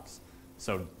login box.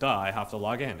 So duh, I have to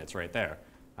log in, it's right there.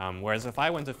 Whereas if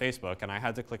I went to Facebook and I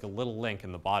had to click a little link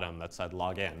in the bottom that said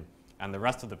login, and the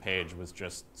rest of the page was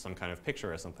just some kind of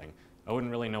picture or something, I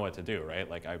wouldn't really know what to do, right?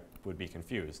 Like I would be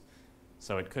confused.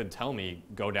 So it could tell me,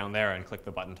 go down there and click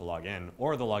the button to log in,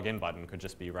 or the login button could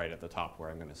just be right at the top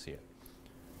where I'm going to see it.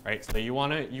 Right? So you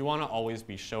want to always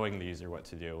be showing the user what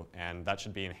to do, and that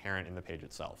should be inherent in the page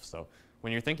itself. So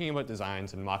when you're thinking about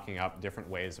designs and mocking up different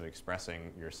ways of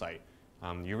expressing your site,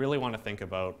 you really want to think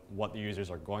about what the users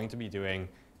are going to be doing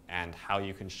and how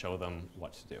you can show them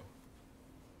what to do.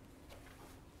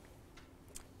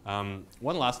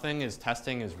 One last thing is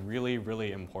testing is really,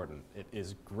 really important. It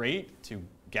is great to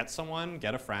get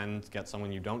a friend, get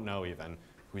someone you don't know even,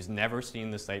 who's never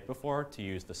seen the site before to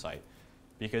use the site.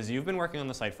 Because you've been working on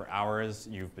the site for hours,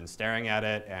 you've been staring at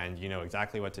it, and you know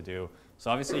exactly what to do.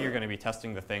 So obviously you're going to be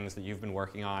testing the things that you've been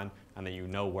working on and that you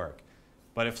know work.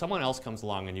 But if someone else comes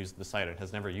along and uses the site and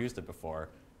has never used it before,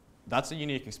 that's a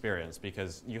unique experience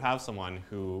because you have someone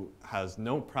who has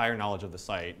no prior knowledge of the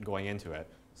site going into it.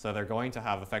 So they're going to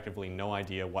have effectively no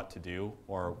idea what to do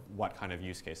or what kind of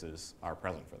use cases are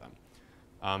present for them.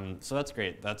 So that's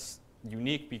great. That's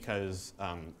unique because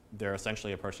they're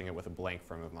essentially approaching it with a blank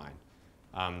frame of mind.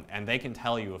 And they can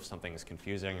tell you if something is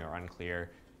confusing or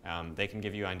unclear. They can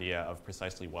give you an idea of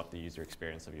precisely what the user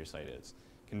experience of your site is.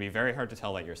 It can be very hard to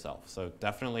tell that yourself. So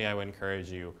definitely I would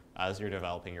encourage you, as you're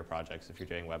developing your projects, if you're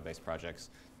doing web-based projects,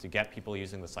 to get people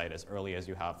using the site as early as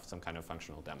you have some kind of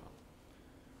functional demo.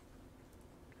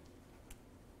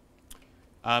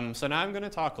 So now I'm going to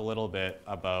talk a little bit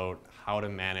about how to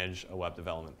manage a web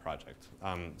development project.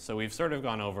 So we've sort of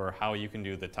gone over how you can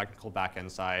do the technical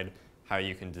backend side, how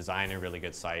you can design a really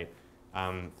good site.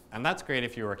 And that's great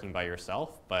if you're working by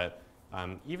yourself, but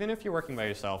even if you're working by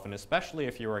yourself, and especially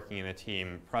if you're working in a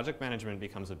team, project management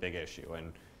becomes a big issue.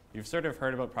 And you've sort of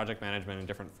heard about project management in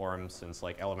different forms since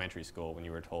like elementary school when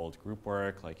you were told group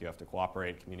work, like you have to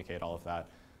cooperate, communicate, all of that.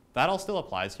 That all still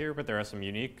applies here, but there are some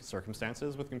unique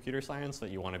circumstances with computer science that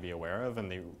you want to be aware of and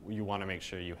you want to make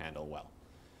sure you handle well.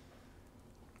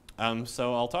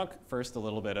 So I'll talk first a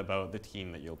little bit about the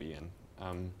team that you'll be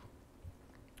in.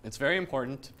 It's very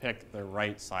important to pick the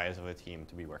right size of a team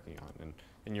to be working on. And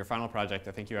in your final project,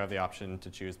 I think you have the option to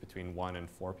choose between 1 and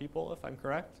 4 people, if I'm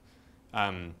correct.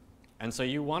 And so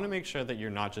you want to make sure that you're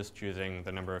not just choosing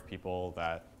the number of people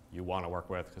that you want to work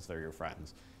with because they're your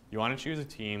friends. You want to choose a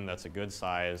team that's a good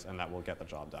size and that will get the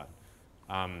job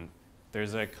done.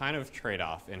 There's a kind of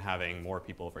trade-off in having more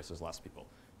people versus less people.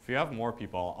 If you have more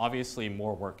people, obviously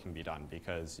more work can be done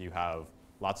because you have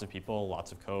lots of people,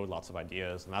 lots of code, lots of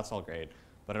ideas, and that's all great.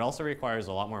 But it also requires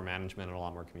a lot more management and a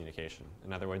lot more communication.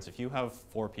 In other words, if you have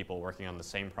 4 people working on the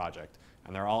same project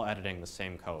and they're all editing the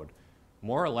same code,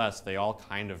 more or less they all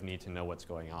kind of need to know what's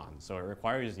going on. So it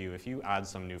requires you, if you add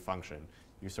some new function,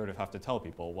 you sort of have to tell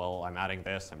people, well, I'm adding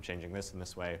this, I'm changing this in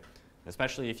this way.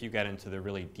 Especially if you get into the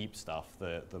really deep stuff,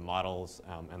 the models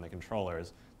and the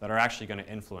controllers that are actually going to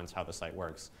influence how the site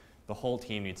works. The whole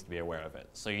team needs to be aware of it.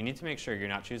 So you need to make sure you're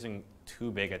not choosing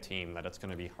too big a team that it's going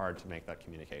to be hard to make that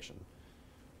communication.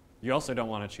 You also don't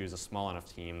want to choose a small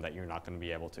enough team that you're not going to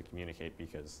be able to communicate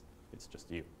because it's just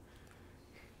you.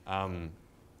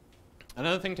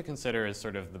 Another thing to consider is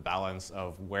sort of the balance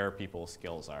of where people's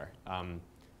skills are.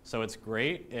 So it's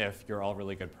great if you're all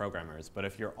really good programmers, but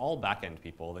if you're all back-end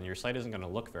people, then your site isn't going to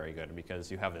look very good because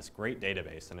you have this great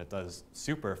database and it does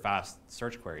super fast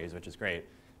search queries, which is great.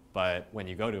 But when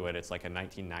you go to it, it's like a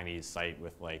 1990s site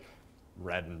with like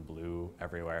red and blue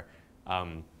everywhere.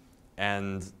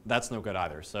 And that's no good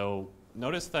either. So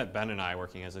notice that Ben and I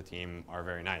working as a team are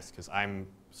very nice because I'm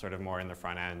sort of more in the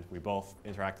front end. We both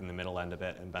interact in the middle end a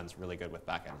bit, and Ben's really good with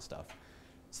back-end stuff.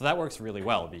 So that works really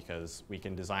well because we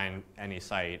can design any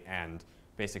site and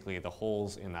basically the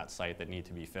holes in that site that need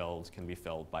to be filled can be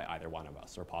filled by either one of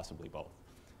us or possibly both.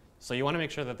 So you want to make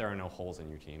sure that there are no holes in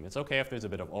your team. It's okay if there's a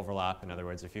bit of overlap. In other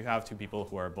words, if you have 2 people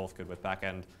who are both good with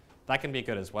backend, that can be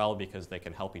good as well because they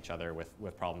can help each other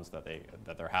with problems that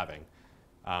they're having.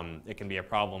 It can be a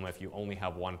problem if you only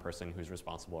have one person who's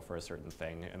responsible for a certain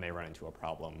thing and they run into a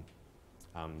problem.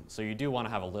 So you do want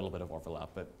to have a little bit of overlap,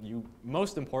 but you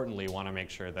most importantly want to make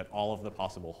sure that all of the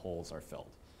possible holes are filled.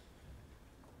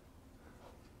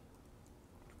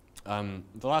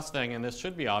 The last thing, and this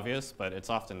should be obvious, but it's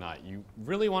often not, you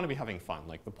really want to be having fun.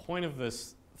 Like the point of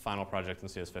this final project in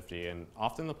CS50, and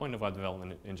often the point of web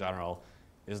development in general,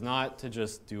 is not to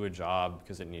just do a job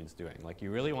because it needs doing. Like you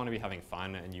really want to be having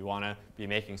fun and you want to be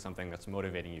making something that's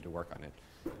motivating you to work on it.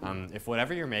 If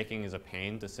whatever you're making is a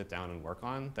pain to sit down and work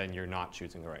on, then you're not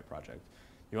choosing the right project.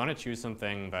 You want to choose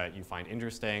something that you find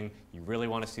interesting, you really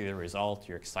want to see the result,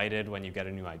 you're excited when you get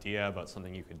a new idea about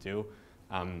something you could do.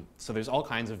 So there's all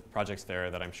kinds of projects there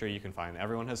that I'm sure you can find.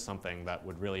 Everyone has something that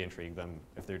would really intrigue them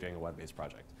if they're doing a web-based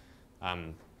project.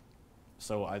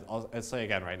 I'll say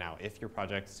again right now, if your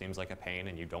project seems like a pain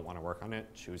and you don't want to work on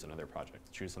it, choose another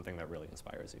project. Choose something that really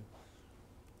inspires you.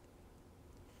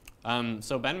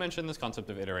 So Ben mentioned this concept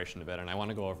of iteration a bit, and I want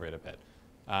to go over it a bit.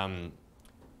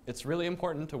 It's really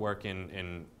important to work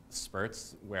in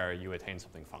spurts where you attain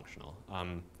something functional.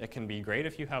 It can be great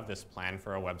if you have this plan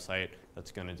for a website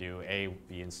that's going to do A,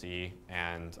 B, and C,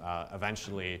 and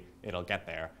eventually it'll get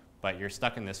there. But you're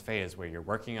stuck in this phase where you're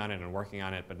working on it and working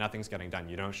on it, but nothing's getting done.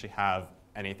 You don't actually have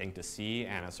anything to see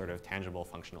and a sort of tangible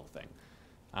functional thing.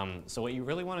 So what you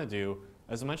really want to do,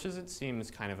 as much as it seems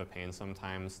kind of a pain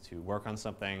sometimes to work on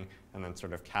something and then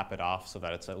sort of cap it off so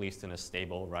that it's at least in a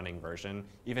stable running version,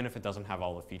 even if it doesn't have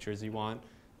all the features you want,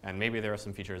 and maybe there are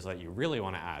some features that you really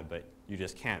want to add, but you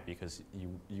just can't because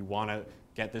you want to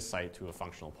get this site to a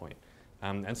functional point.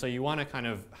 And so you want to kind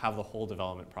of have the whole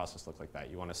development process look like that.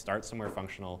 You want to start somewhere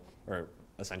functional, or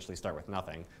essentially start with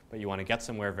nothing, but you want to get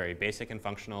somewhere very basic and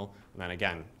functional, and then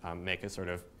again, make a sort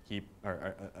of heap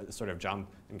or a sort of jump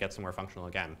and get somewhere functional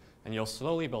again. And you'll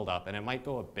slowly build up, and it might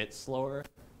go a bit slower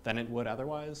than it would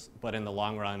otherwise, but in the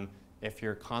long run, if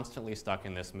you're constantly stuck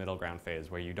in this middle ground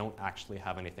phase where you don't actually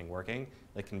have anything working,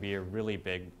 it can be a really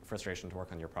big frustration to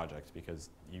work on your project because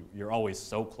you're always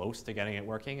so close to getting it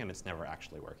working and it's never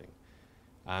actually working.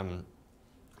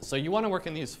 So you want to work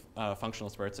in these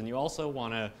functional spurts, and you also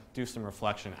want to do some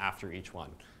reflection after each one.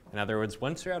 In other words,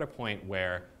 once you're at a point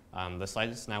where the site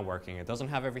is now working, it doesn't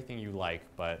have everything you like,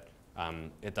 but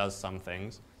it does some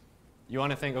things, you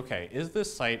want to think, okay, is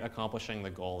this site accomplishing the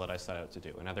goal that I set out to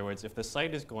do? In other words, if the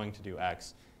site is going to do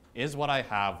X, is what I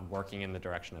have working in the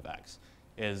direction of X?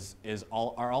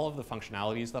 Are all of the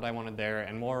functionalities that I wanted there,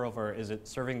 and moreover, is it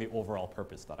serving the overall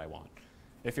purpose that I want?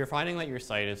 If you're finding that your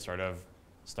site is sort of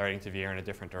starting to veer in a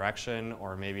different direction,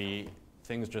 or maybe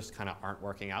things just kind of aren't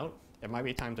working out, it might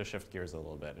be time to shift gears a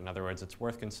little bit. In other words, it's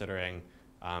worth considering,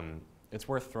 it's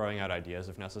worth throwing out ideas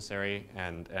if necessary,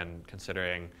 and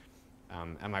considering,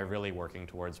 am I really working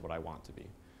towards what I want to be?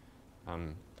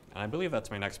 And I believe that's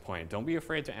my next point. Don't be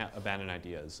afraid to abandon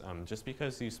ideas. Just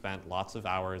because you spent lots of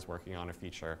hours working on a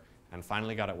feature and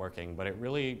finally got it working, but it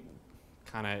really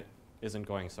kind of isn't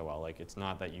going so well. Like, it's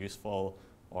not that useful,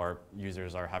 or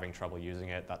users are having trouble using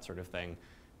it, that sort of thing.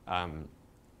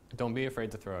 Don't be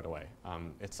afraid to throw it away.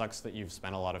 It sucks that you've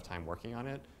spent a lot of time working on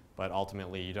it, but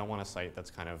ultimately you don't want a site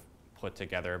that's kind of put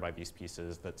together by these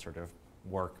pieces that sort of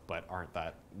work but aren't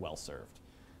that well served.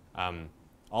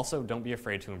 Also, don't be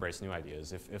afraid to embrace new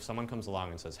ideas. If someone comes along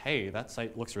and says, hey, that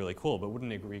site looks really cool, but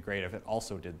wouldn't it be great if it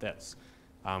also did this?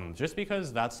 Just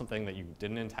because that's something that you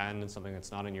didn't intend and something that's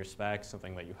not in your spec,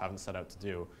 something that you haven't set out to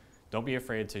do, don't be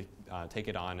afraid to take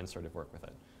it on and sort of work with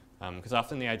it. Because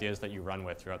often the ideas that you run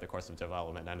with throughout the course of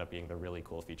development end up being the really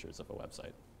cool features of a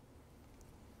website.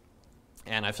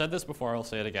 And I've said this before, I'll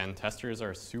say it again, testers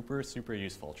are super, super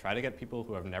useful. Try to get people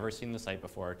who have never seen the site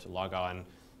before to log on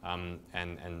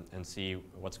and see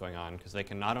what's going on, because they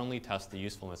can not only test the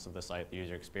usefulness of the site, the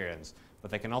user experience, but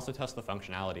they can also test the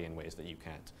functionality in ways that you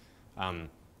can't.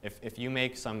 If you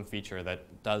make some feature that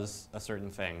does a certain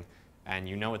thing, and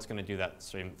you know it's going to do that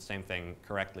same thing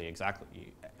correctly,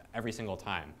 exactly, every single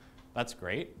time, that's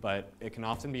great, but it can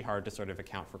often be hard to sort of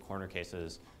account for corner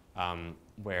cases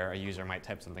where a user might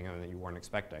type something in that you weren't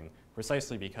expecting,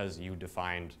 precisely because you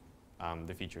defined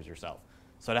the features yourself.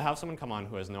 So to have someone come on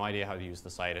who has no idea how to use the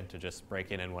site and to just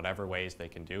break it in whatever ways they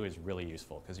can do is really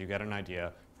useful, because you get an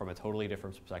idea from a totally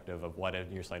different perspective of what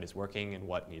in your site is working and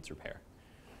what needs repair.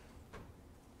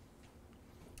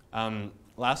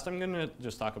 Last, I'm going to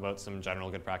just talk about some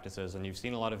general good practices, and you've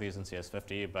seen a lot of these in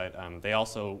CS50, but they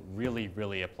also really,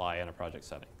 really apply in a project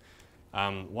setting.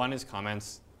 One is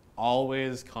comments.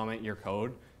 Always comment your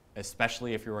code,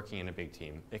 especially if you're working in a big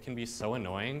team. It can be so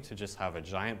annoying to just have a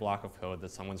giant block of code that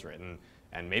someone's written,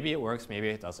 and maybe it works, maybe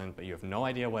it doesn't, but you have no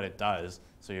idea what it does,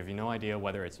 so you have no idea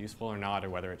whether it's useful or not, or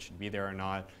whether it should be there or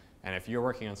not. And if you're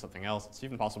working on something else, it's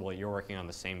even possible that you're working on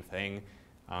the same thing.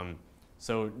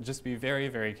 So just be very,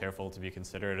 very careful to be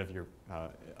considerate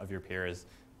of your peers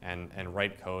and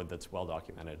write code that's well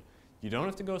documented. You don't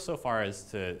have to go so far as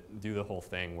to do the whole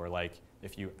thing where, like,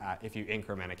 if you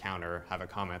increment a counter, have a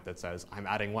comment that says, I'm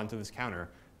adding 1 to this counter.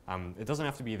 It doesn't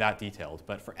have to be that detailed,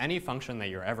 but for any function that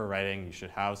you're ever writing, you should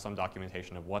have some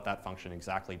documentation of what that function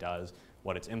exactly does,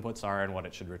 what its inputs are, and what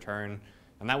it should return.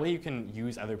 And that way you can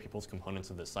use other people's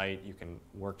components of the site. You can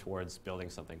work towards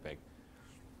building something big.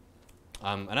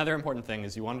 Another important thing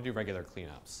is you want to do regular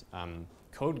cleanups.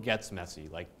 Code gets messy.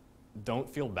 Like, don't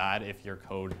feel bad if your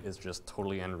code is just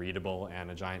totally unreadable and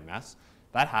a giant mess.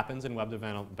 That happens in web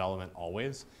development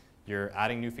always. You're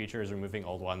adding new features, removing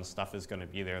old ones. Stuff is going to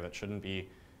be there that shouldn't be.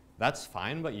 That's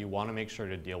fine, but you want to make sure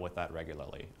to deal with that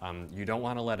regularly. You don't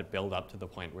want to let it build up to the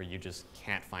point where you just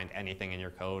can't find anything in your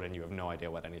code and you have no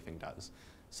idea what anything does.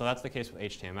 So that's the case with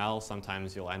HTML.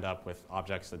 Sometimes you'll end up with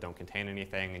objects that don't contain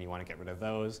anything and you want to get rid of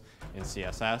those. In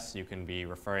CSS, you can be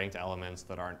referring to elements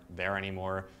that aren't there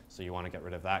anymore, so you want to get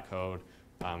rid of that code.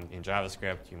 In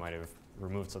JavaScript, you might have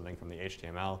removed something from the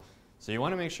HTML. So you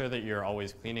want to make sure that you're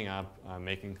always cleaning up,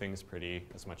 making things pretty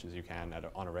as much as you can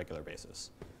on a regular basis.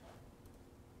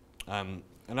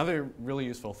 Another really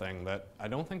useful thing that I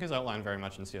don't think is outlined very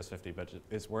much in CS50, but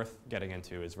is worth getting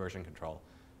into is version control.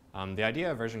 The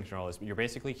idea of version control is you're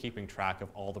basically keeping track of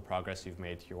all the progress you've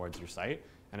made towards your site.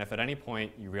 And if at any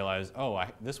point you realize, oh,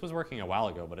 this was working a while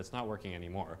ago, but it's not working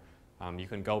anymore, you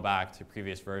can go back to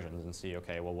previous versions and see,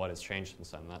 OK, well, what has changed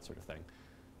since then, that sort of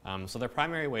thing. So the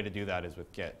primary way to do that is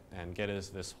with Git. And Git is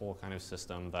this whole kind of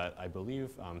system that I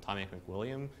believe Tommy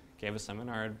McWilliam gave a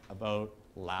seminar about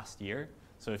last year.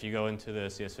 So if you go into the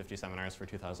CS50 seminars for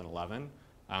 2011,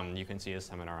 you can see a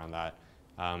seminar on that.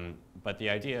 But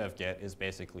the idea of Git is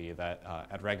basically that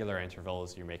at regular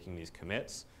intervals, you're making these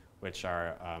commits, which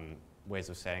are ways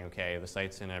of saying, OK, the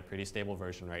site's in a pretty stable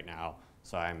version right now,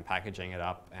 so I'm packaging it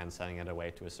up and sending it away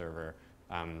to a server.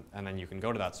 And then you can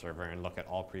go to that server and look at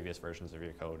all previous versions of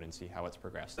your code and see how it's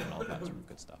progressed and all that sort of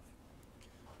good stuff.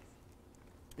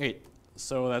 Great.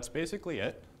 So that's basically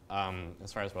it.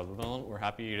 As far as web development, we're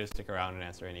happy to stick around and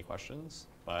answer any questions.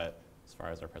 But as far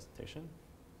as our presentation,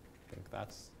 I think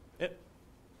that's it.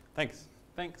 Thanks.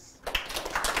 Thanks.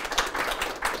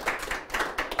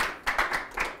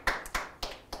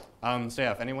 So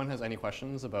yeah, if anyone has any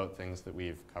questions about things that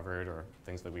we've covered or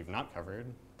things that we've not covered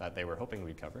that they were hoping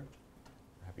we'd cover,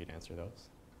 we're happy to answer those.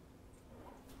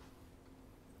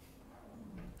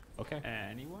 OK.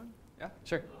 Anyone? Yeah,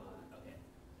 sure. OK.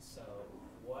 So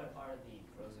what are the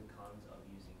pros and cons of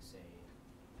using, say,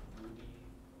 Ruby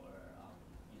or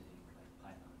using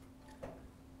like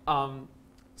Python?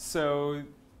 So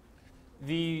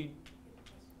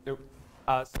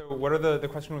what are the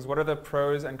question was, what are the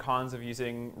pros and cons of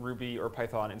using Ruby or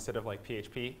Python instead of like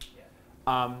PHP?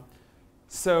 Yeah.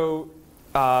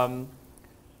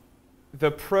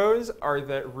 The pros are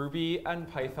that Ruby and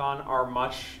Python are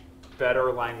much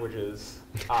better languages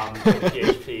than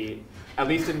PHP, at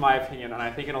least in my opinion, and I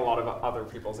think in a lot of other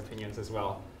people's opinions as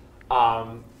well.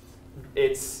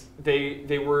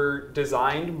 They were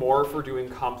designed more for doing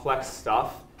complex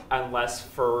stuff and less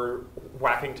for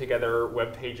whacking together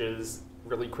web pages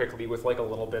really quickly with like a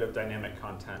little bit of dynamic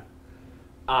content.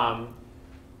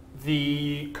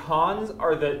 The cons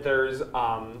are that there's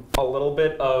a little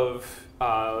bit of,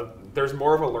 there's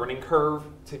more of a learning curve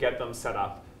to get them set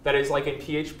up. That is, like in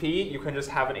PHP, you can just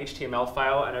have an HTML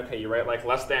file and OK, you write like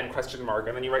less than question mark,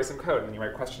 and then you write some code, and then you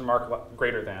write question mark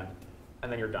greater than,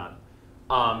 and then you're done.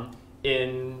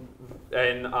 In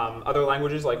other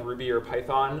languages like Ruby or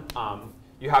Python,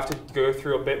 you have to go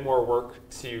through a bit more work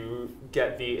to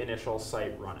get the initial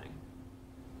site running.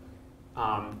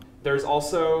 There's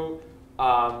also,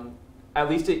 at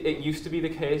least it used to be the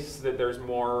case that there's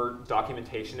more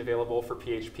documentation available for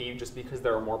PHP just because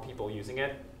there are more people using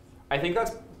it. I think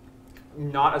that's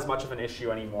not as much of an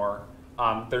issue anymore.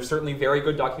 There's certainly very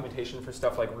good documentation for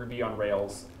stuff like Ruby on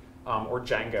Rails, or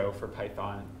Django for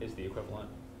Python is the equivalent.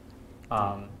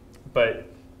 But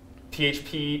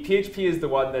PHP is the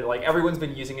one that like everyone's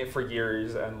been using it for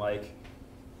years, and like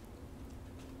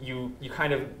you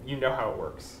know how it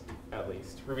works at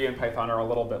least. Ruby and Python are a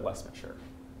little bit less mature.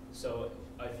 So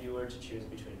if you were to choose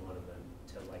between one of them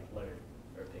to like learn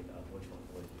or pick up, which one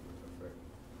would you prefer?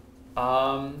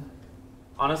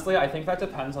 Honestly, I think that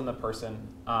depends on the person.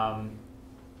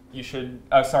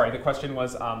 The question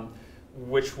was,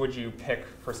 which would you pick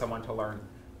for someone to learn?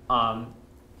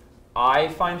 I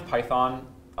find Python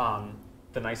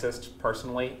the nicest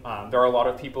personally. There are a lot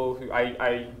of people who,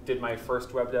 I did my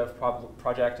first web dev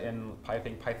project in, I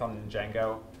think, Python and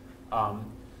Django.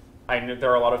 I know there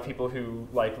are a lot of people who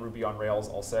like Ruby on Rails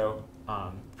also.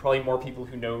 Probably more people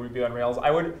who know Ruby on Rails.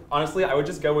 I would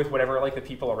just go with whatever like the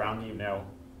people around you know,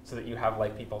 so that you have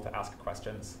like people to ask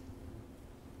questions.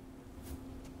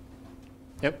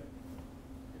 Yep.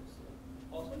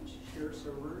 Also, shared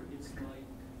server, it's like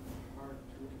hard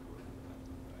to record,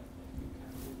 right? You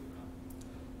can't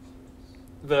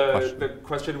really run. The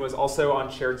question was also on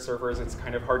shared servers. It's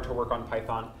kind of hard to work on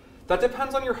Python. That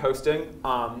depends on your hosting.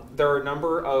 There are a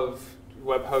number of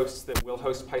web hosts that will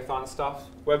host Python stuff.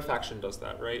 Webfaction does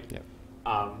that, right? Yep.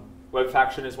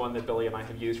 Webfaction is one that Billy and I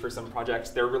have used for some projects.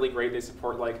 They're really great. They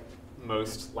support like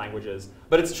most languages.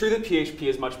 But it's true that PHP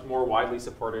is much more widely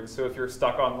supported. So if you're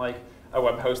stuck on like a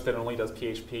web host that only does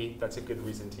PHP, that's a good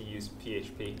reason to use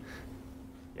PHP.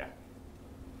 Yeah.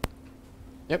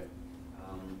 Yep.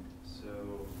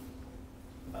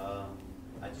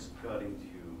 I just got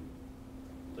into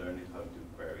learning how to do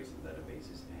queries in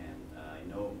databases, and I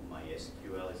know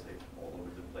MySQL is like all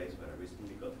over the place, but I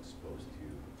recently got exposed to,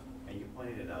 and you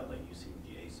pointed it out, like using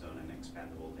JSON and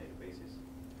expandable databases.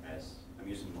 As I'm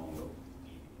using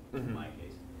MongoDB in my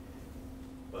case,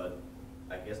 but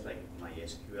I guess like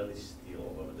MySQL is still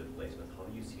all over the place. But how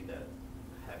do you see that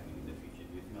happening in the future?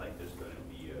 Do you think like there's going to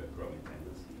be a growing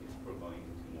tendency for going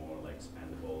into more like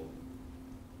expandable?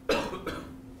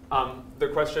 The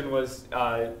question was,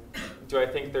 do I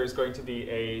think there's going to be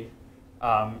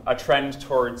a trend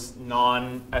towards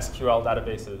non-SQL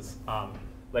databases,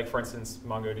 like for instance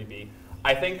MongoDB?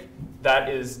 I think that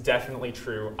is definitely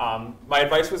true. My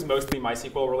advice was mostly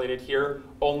MySQL related here,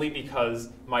 only because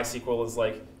MySQL is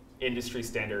like industry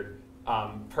standard.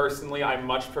 Personally, I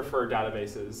much prefer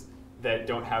databases that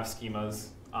don't have schemas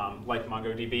like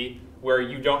MongoDB, where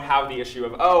you don't have the issue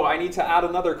of, oh, I need to add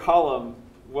another column.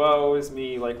 Woe is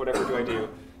me, like whatever do I do?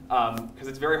 Because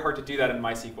it's very hard to do that in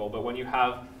MySQL, but when you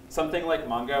have something like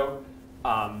Mongo,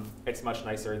 it's much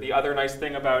nicer. The other nice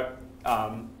thing about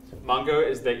Mongo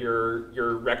is that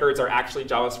your records are actually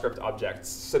JavaScript objects,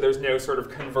 so there's no sort of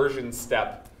conversion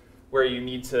step where you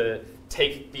need to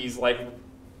take these like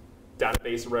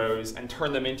database rows and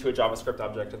turn them into a JavaScript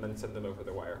object and then send them over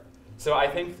the wire. So I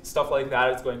think stuff like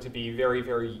that is going to be very,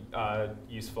 very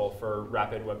useful for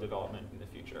rapid web development in the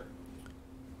future.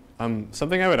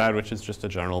 Something I would add, which is just a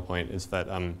general point, is that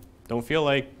don't feel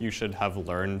like you should have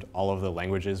learned all of the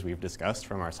languages we've discussed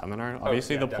from our seminar.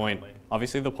 Obviously, the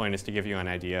point is to give you an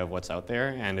idea of what's out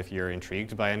there, and if you're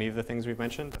intrigued by any of the things we've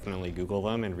mentioned, definitely Google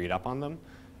them and read up on them.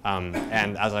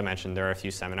 And as I mentioned, there are a few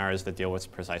seminars that deal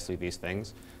with precisely these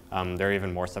things. There are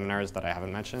even more seminars that I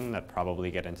haven't mentioned that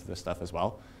probably get into this stuff as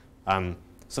well.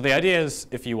 So the idea is,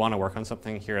 if you want to work on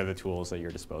something, here are the tools at your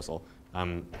disposal.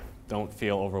 Don't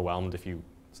feel overwhelmed if you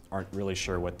aren't really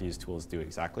sure what these tools do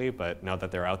exactly, but know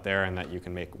that they're out there and that you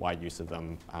can make wide use of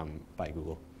them by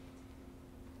Google.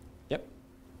 Yep?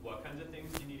 What kinds of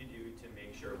things do you need to do to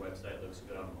make sure a website looks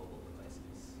good on mobile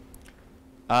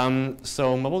devices?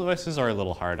 So mobile devices are a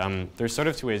little hard. There's sort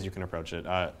of two ways you can approach it.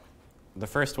 The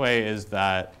first way is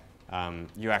that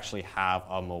you actually have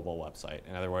a mobile website.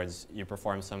 In other words, you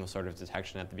perform some sort of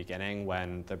detection at the beginning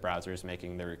when the browser is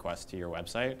making the request to your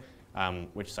website,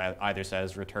 which either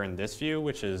says return this view,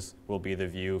 which will be the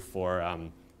view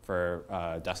for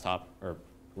desktop or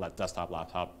desktop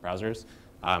laptop browsers,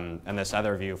 and this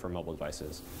other view for mobile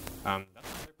devices. That's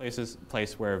another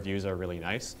place where views are really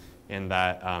nice in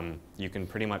that you can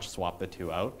pretty much swap the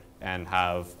two out and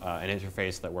have an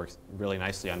interface that works really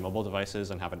nicely on mobile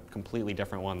devices and have a completely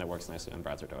different one that works nicely on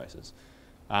browser devices.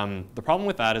 The problem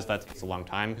with that is that it takes a long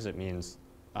time because it means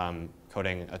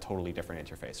coding a totally different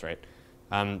interface, right?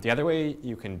 The other way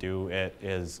you can do it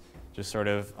is just sort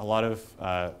of, a lot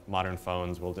of modern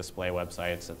phones will display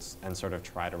websites and sort of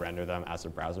try to render them as a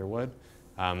browser would.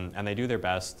 And they do their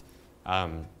best.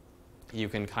 You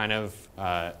can kind of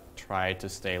try to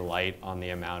stay light on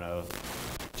the amount of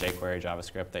jQuery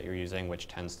JavaScript that you're using, which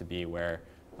tends to be where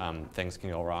things can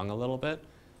go wrong a little bit.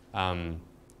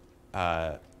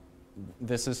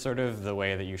 This is sort of the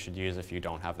way that you should use if you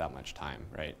don't have that much time,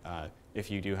 right? If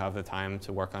you do have the time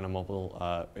to work on a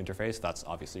mobile interface, that's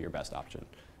obviously your best option.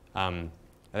 I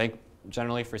think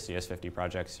generally for CS50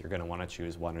 projects, you're going to want to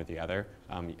choose one or the other.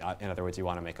 In other words, you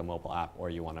want to make a mobile app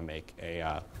or you want to make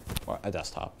a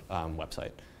desktop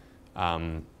website.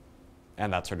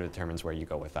 And that sort of determines where you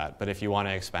go with that. But if you want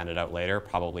to expand it out later,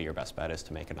 probably your best bet is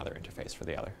to make another interface for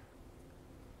the other.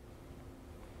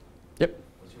 Yep?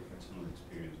 What's your personal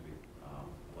experience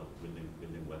with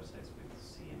building websites with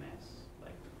CMS,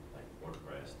 like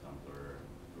WordPress, Tumblr,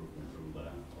 Joomla,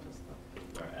 all this stuff,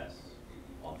 whereas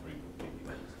authoring completely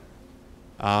other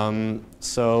stuff?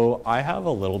 So I have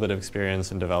a little bit of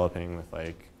experience in developing with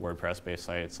like WordPress-based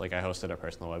sites. Like I hosted a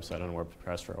personal website on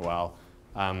WordPress for a while.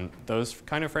 Those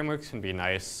kind of frameworks can be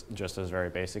nice just as very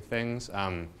basic things.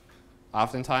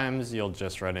 Oftentimes, you'll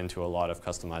just run into a lot of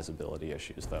customizability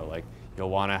issues, though. Like, you'll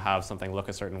want to have something look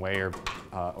a certain way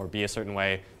or be a certain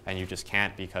way, and you just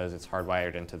can't because it's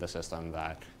hardwired into the system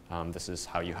that this is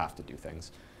how you have to do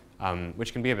things,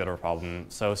 which can be a bit of a problem.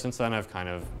 So since then, I've kind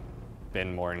of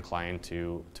been more inclined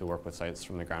to work with sites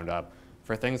from the ground up.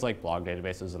 For things like blog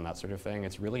databases and that sort of thing,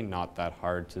 it's really not that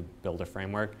hard to build a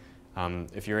framework.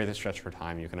 If you're either stretched for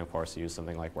time, you can, of course, use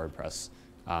something like WordPress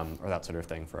or that sort of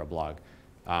thing for a blog.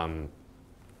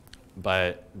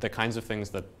 But the kinds of things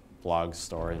that blogs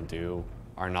store and do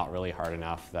are not really hard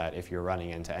enough that if you're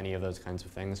running into any of those kinds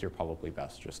of things, you're probably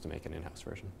best just to make an in-house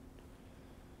version.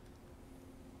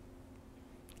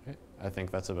 Okay. Okay, I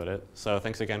think that's about it. So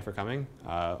thanks again for coming.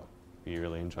 We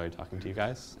really enjoyed talking to you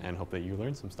guys and hope that you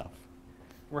learned some stuff.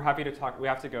 We're happy to talk. We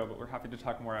have to go, but we're happy to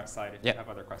talk more outside if Yeah. you have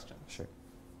other questions. Sure.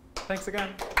 Thanks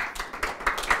again.